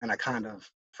 And I kind of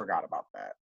forgot about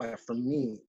that. But for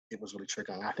me, it was really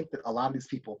triggering. I think that a lot of these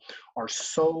people are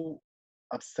so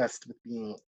obsessed with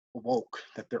being woke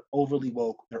that they're overly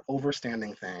woke, they're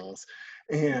overstanding things,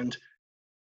 and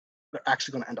they're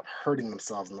actually going to end up hurting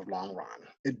themselves in the long run.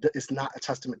 It's not a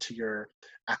testament to your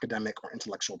academic or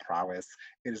intellectual prowess.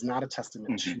 It is not a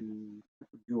testament Hmm. to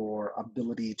your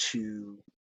ability to,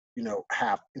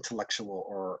 have intellectual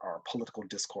or political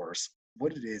discourse.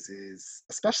 What it is,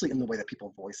 especially in the way that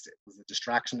people voiced it, was a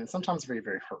distraction and sometimes very,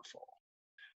 very hurtful.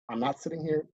 I'm not sitting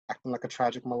here acting like a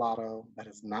tragic mulatto. That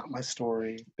is not my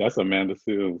story. That's Amanda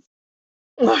Seals.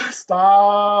 She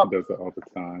Stop. does it all the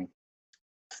time.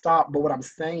 Stop. But what I'm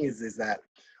saying is that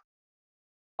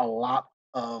a lot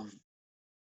of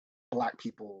Black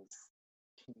people's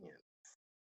opinions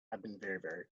have been very,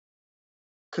 very,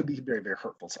 could be very, very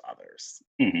hurtful to others.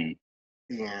 Hmm.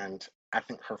 And I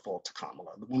think hurtful to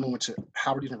Kamala. The woman went to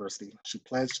Howard University. She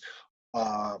pledged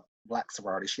uh, Black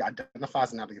sorority. She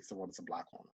identifies and navigates the world as a Black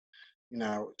woman.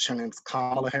 Her name's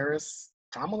Kamala Harris.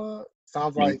 Kamala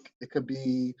sounds Means like it could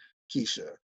be Keisha.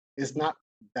 It's not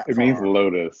that it means far,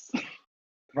 lotus.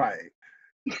 right?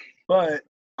 But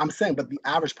I'm saying, but the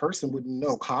average person wouldn't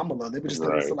know Kamala. They would just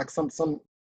think it's Right. like some,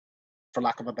 for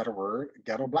lack of a better word,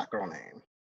 ghetto black girl name.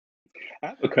 I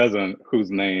have a cousin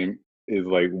whose name is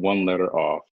like one letter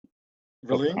off of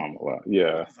Really? Kamala. What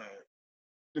Yeah. is it?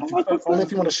 I'm If you, like, what's only that?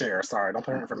 if you want to share. Sorry, don't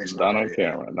put her information out Not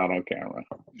there. on camera. Not on camera.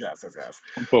 Yes, yes, yes.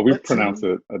 But we But pronounce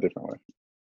too, it a different way.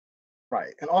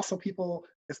 right. And also, people,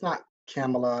 it's not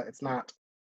Kamala. It's not.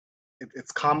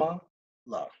 It's Kama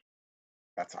love.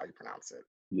 That's how you pronounce it.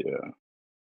 Yeah.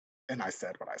 And I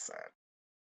said what I said.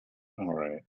 All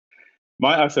right.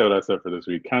 My I said what I said for this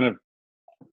week kind of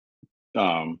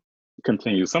um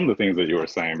continues some of the things that you were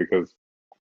saying because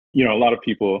a lot of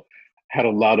people had a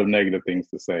lot of negative things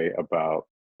to say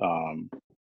um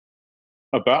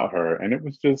about her, and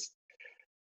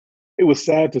it was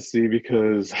sad to see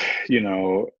because you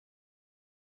know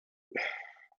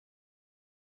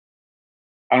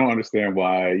I don't understand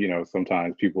why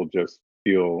sometimes people just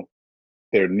feel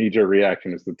their knee-jerk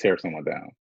reaction is to tear someone down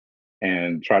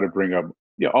and try to bring up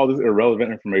all this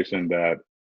irrelevant information that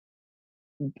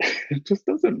it just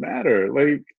doesn't matter.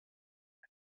 Like,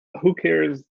 who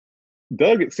cares?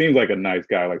 Doug, it seems like a nice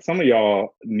guy. Like, some of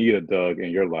y'all need a Doug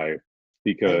in your life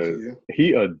Thank because you.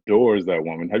 he adores that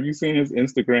woman. Have you seen his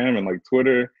Instagram and like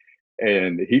Twitter?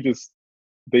 And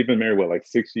they've been married what, like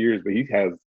 6 years, but he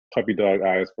has puppy dog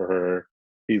eyes for her.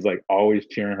 He's like always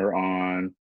cheering her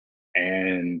on.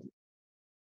 And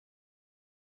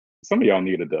some of y'all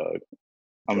need a Doug.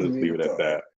 I'm Just gonna just need leave a it at Doug.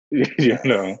 that. you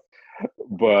know, Yes.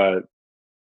 but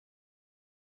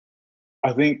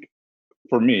I think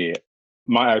for me,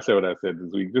 my I said what I said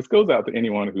this week just goes out to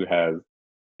anyone who has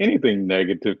anything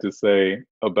negative to say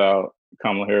about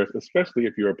Kamala Harris, especially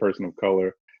if you're a person of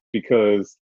color,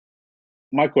 because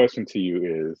my question to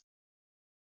you is,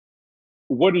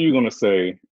 what are you going to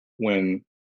say when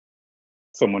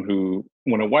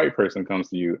when a white person comes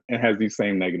to you and has these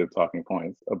same negative talking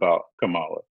points about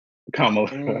Kamala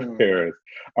Mm, Harris?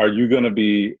 Are you going to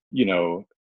be,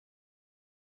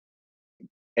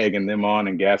 egging them on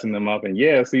and gassing them up? And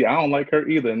yeah, see, I don't like her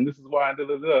either, and this is why. Da,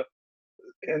 da, da.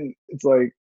 And it's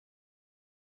like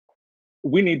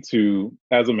we need to,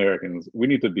 as Americans, we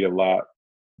need to be a lot,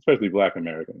 especially Black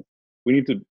Americans. We need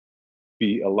to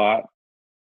be a lot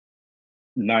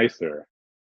nicer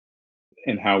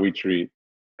in how we treat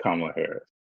Kamala Harris,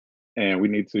 and we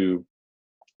need to,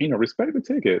 respect the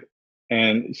ticket.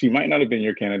 And she might not have been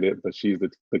your candidate, but she's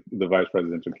the vice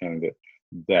presidential candidate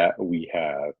that we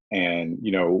have. And,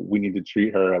 we need to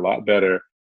treat her a lot better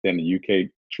than the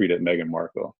UK treated Meghan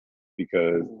Markle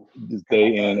because ooh, just how about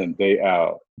day in that? and day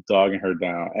out, dogging her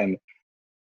down. And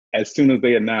as soon as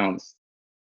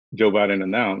Joe Biden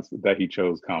announced that he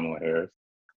chose Kamala Harris,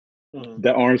 Mhm.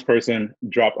 that orange person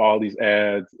dropped all these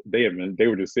ads. They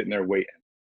were just sitting there waiting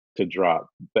to drop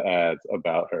the ads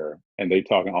about her, and they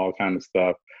talking all kind of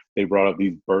stuff. They brought up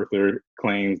these birther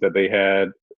claims that they had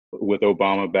with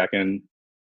Obama back in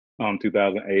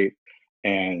 2008,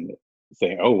 and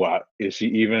saying, "Oh, is she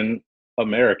even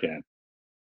American?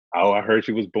 Oh, I heard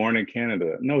she was born in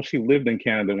Canada. No, she lived in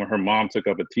Canada when her mom took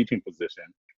up a teaching position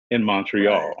in Right.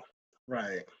 Montreal.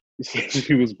 Right.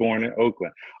 She was born in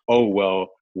Oakland. Oh, well,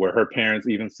 were her parents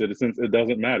even citizens? It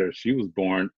doesn't matter. She was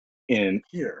born in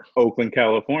Here. Oakland,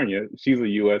 California. She's a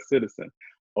US citizen.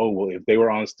 Oh, well, if they were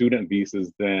on student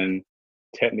visas, then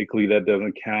technically that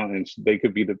doesn't count. And they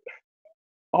could be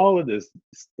all of this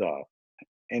stuff.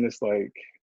 And it's like,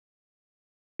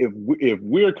 if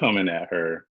we're coming at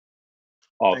her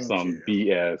off Thank some you.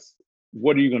 BS,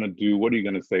 what are you going to do? What are you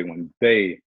going to say when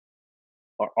they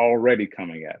are already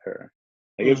coming at her?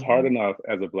 Like, it's hard Hmm. enough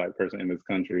as a Black person in this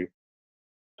country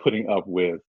putting up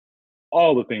with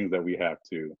all the things that we have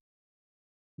to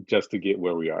just to get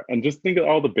where we are. And just think of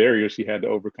all the barriers she had to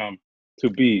overcome to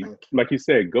be, Thank you. like you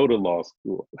said, go to law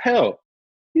school. Hell,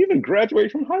 even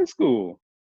graduate from high school.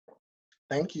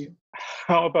 Thank you.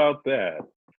 How about that?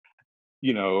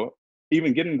 You know,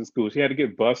 even getting to school, she had to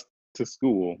get bused to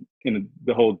school in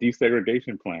the whole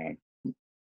desegregation plan.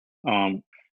 Um,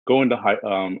 going to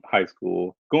high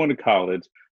school, going to college,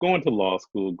 going to law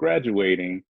school,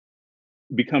 graduating,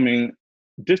 becoming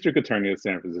district attorney of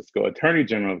San Francisco, attorney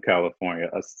general of California,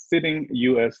 a sitting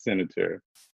U.S. senator,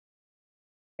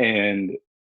 and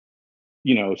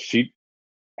she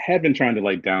had been trying to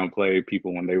like downplay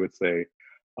people when they would say,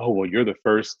 "Oh, well, you're the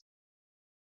first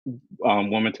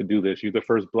woman to do this. You're the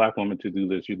first Black woman to do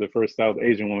this. You're the first South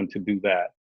Asian woman to do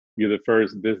that. You're the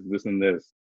first this, this, and this."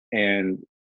 And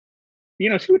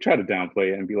she would try to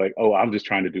downplay it and be like, "Oh, I'm just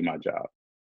trying to do my job.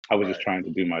 I was just Right. trying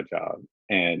to do my job."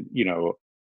 And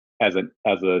as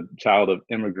a child of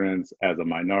immigrants, as a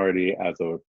minority, as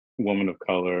a woman of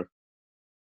color,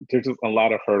 there's just a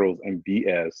lot of hurdles and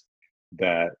BS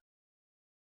that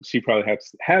she probably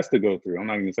has to go through. I'm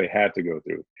not gonna say had to go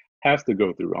through, has to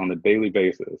go through on a daily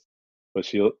basis. But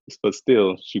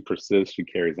still, she persists, she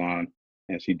carries on,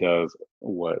 and she does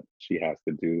what she has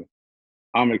to do.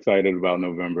 I'm excited about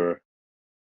November.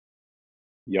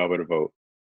 Y'all better vote.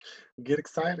 Get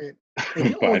excited. And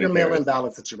you on your Biden mail-in Harris.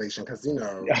 ballot situation, because this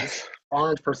Yes.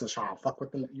 orange person's trying to fuck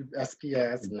with the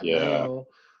SPS and the Yeah. mail.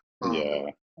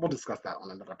 Yeah. We'll discuss that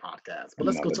on another podcast. But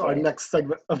let's go Another to our day. next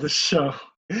segment of the show.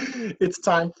 It's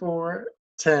time for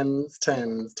tens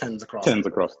across the Tens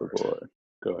across the board. board.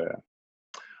 Go ahead.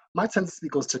 My 10 this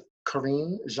week goes to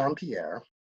Corinne Jean Pierre.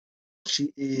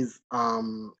 She is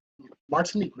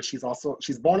Martinique, but she's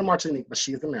born in Martinique, but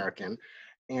she is American,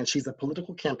 and she's a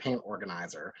political campaign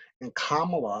organizer. And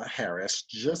Kamala Harris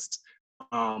just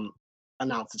um,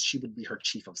 announced that she would be her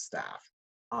chief of staff.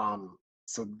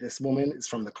 So this woman is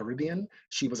from the Caribbean.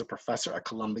 She was a professor at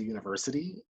Columbia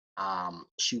University.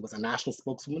 She was a national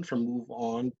spokeswoman for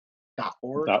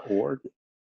MoveOn.org, .org.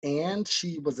 and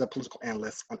she was a political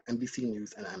analyst on NBC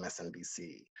News and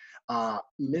MSNBC.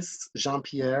 Miss Jean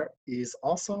Pierre is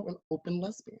also an open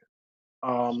lesbian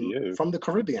She is. from the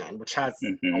Caribbean, which has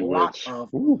a lot Which,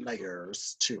 of ooh,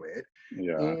 layers to it.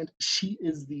 yeah. And she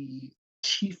is the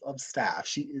chief of staff.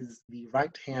 She is the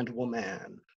right hand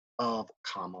woman of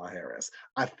Kamala Harris.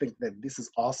 I think that this is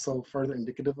also further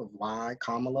indicative of why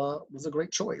Kamala was a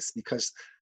great choice, because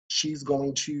she's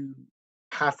going to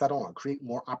pass that on, create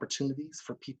more opportunities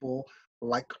for people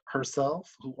like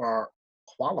herself who are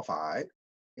qualified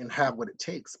and have what it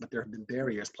takes, but there have been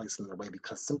barriers placed in their way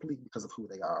simply because of who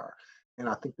they are. And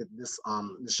I think that this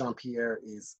Jean Pierre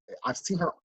is, I've seen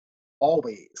her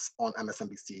always on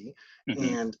MSNBC, Hmm.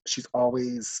 and she's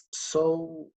always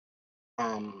so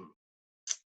um,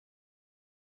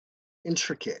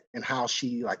 intricate in how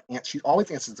she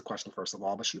always answers the question first of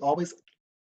all, but she always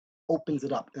opens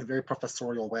it up in a very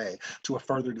professorial way to a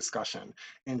further discussion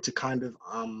and to kind of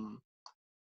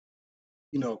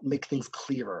make things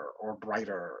clearer or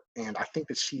brighter. And I think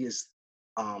that she is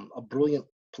a brilliant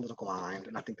political mind,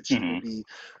 and I think that she will Hmm. be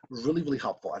really, really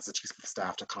helpful as the chief of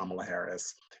staff to Kamala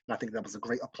Harris. And I think that was a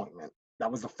great appointment.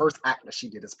 That was the first act that she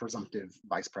did as presumptive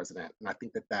vice president, and I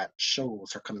think that that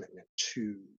shows her commitment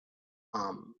to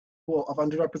of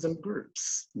underrepresented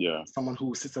groups. Yeah. Someone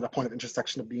who sits at a point of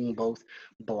intersection of being both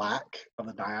Black of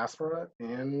the diaspora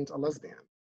and a lesbian.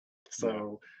 Yeah.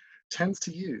 So, tends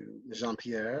to you, Jean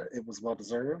Pierre. It was well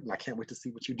deserved, and I can't wait to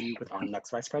see what you do with our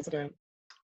next vice president.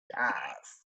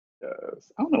 Yes.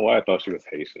 Yes. I don't know why I thought she was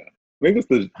Haitian. Maybe it's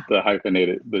the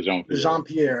hyphenated, the Jean Pierre. Jean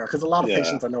Pierre, because a lot of Yeah.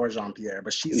 Haitians I know are Jean Pierre,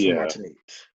 but she's from Yeah. Martinique,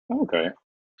 Okay.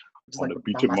 which is On like the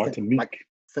beach of I think like Martinique.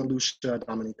 Saint Lucia,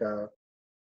 Dominica.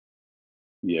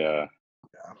 Yeah.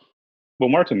 Yeah, Well,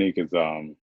 Martinique is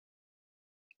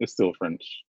it's still French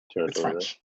it's territory, right?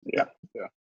 French. Yeah. Yep.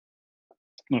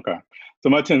 Yeah. Okay. So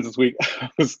my tens this week, I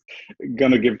was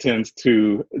gonna give tens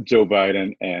to Joe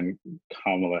Biden and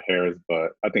Kamala Harris,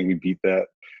 but I think we beat that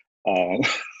um,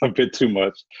 a bit too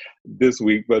much this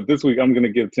week. But this week, I'm gonna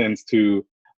give tens to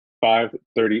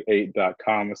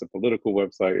 538.com. It's a political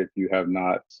website if you have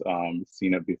not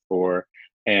seen it before.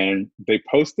 And they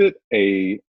posted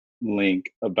a link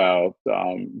about,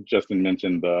 Justin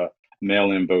mentioned the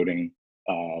mail in voting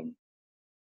um,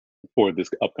 for this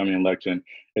upcoming election.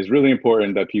 It's really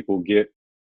important that people get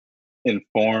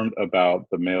informed about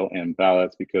the mail in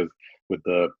ballots because with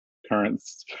the current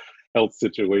health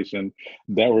situation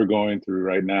that we're going through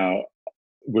right now,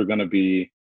 we're going to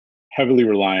be heavily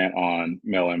reliant on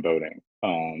mail-in voting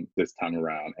this time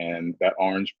around, and that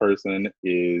orange person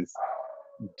is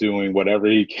doing whatever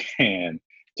he can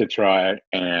to try.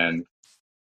 And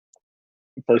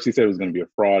first, he said it was going to be a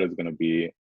fraud. It's going to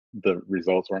be the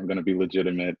results weren't going to be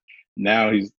legitimate.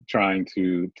 Now he's trying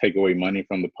to take away money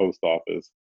from the post office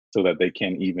so that they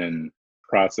can even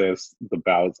process the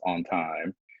ballots on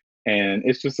time, and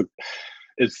it's just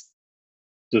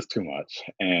too much.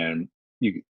 And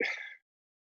you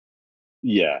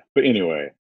Yeah, but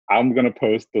anyway, I'm gonna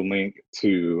post the link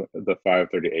to the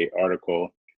 538 article.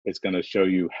 It's gonna show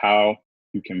you how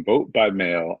you can vote by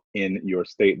mail in your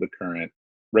state, the current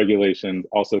regulations,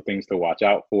 also things to watch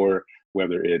out for,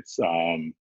 whether it's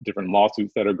different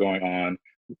lawsuits that are going on,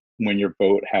 when your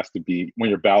ballot has to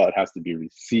be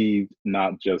received,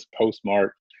 not just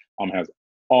postmarked. Has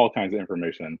all kinds of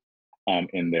information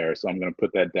in there. So I'm going to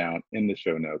put that down in the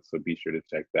show notes. So be sure to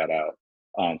check that out.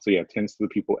 So yeah, tends to the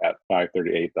people at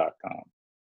 538.com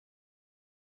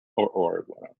or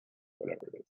whatever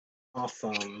it is.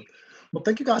 Awesome. Well,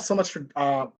 thank you guys so much for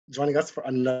joining us for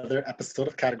another episode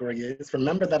of Category Is.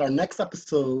 Remember that our next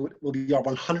episode will be our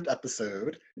 100th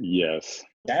episode. Yes.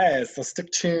 Yes, so stay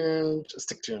tuned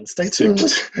You on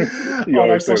our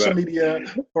always say social that. media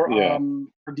Yeah.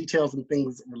 for details and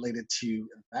things related to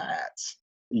that.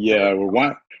 Yeah,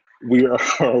 we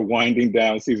are winding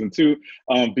down season 2.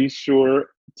 Be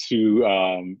sure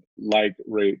to like,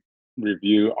 rate,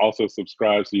 review, also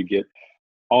subscribe so you get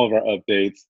all of our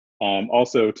updates.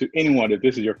 Also, to anyone, if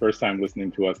this is your first time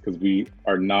listening to us, because we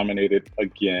are nominated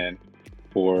again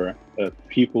for the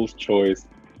People's Choice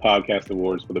Podcast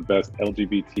Awards for the best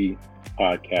LGBT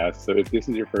podcast. So if this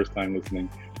is your first time listening,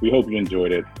 we hope you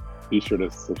enjoyed it. Be sure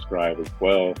to subscribe as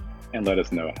well and let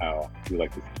us know how you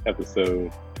like this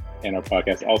episode and our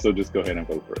podcast. Also, just go ahead and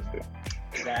vote for us too.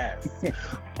 Yes.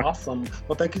 Awesome.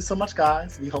 Well, thank you so much,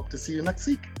 guys. We hope to see you next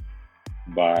week.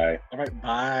 Bye. All right.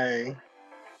 Bye.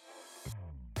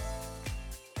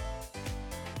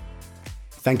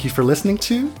 Thank you for listening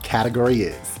to Category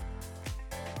Is.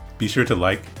 Be sure to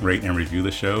like, rate, and review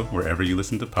the show wherever you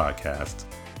listen to podcasts.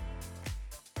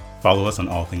 Follow us on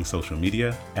all things social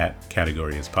media at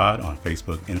Category Is Pod on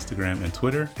Facebook, Instagram, and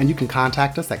Twitter. And you can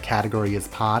contact us at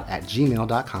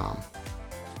categoryispod@gmail.com.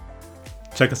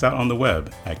 Check us out on the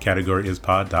web at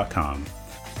categoryispod.com.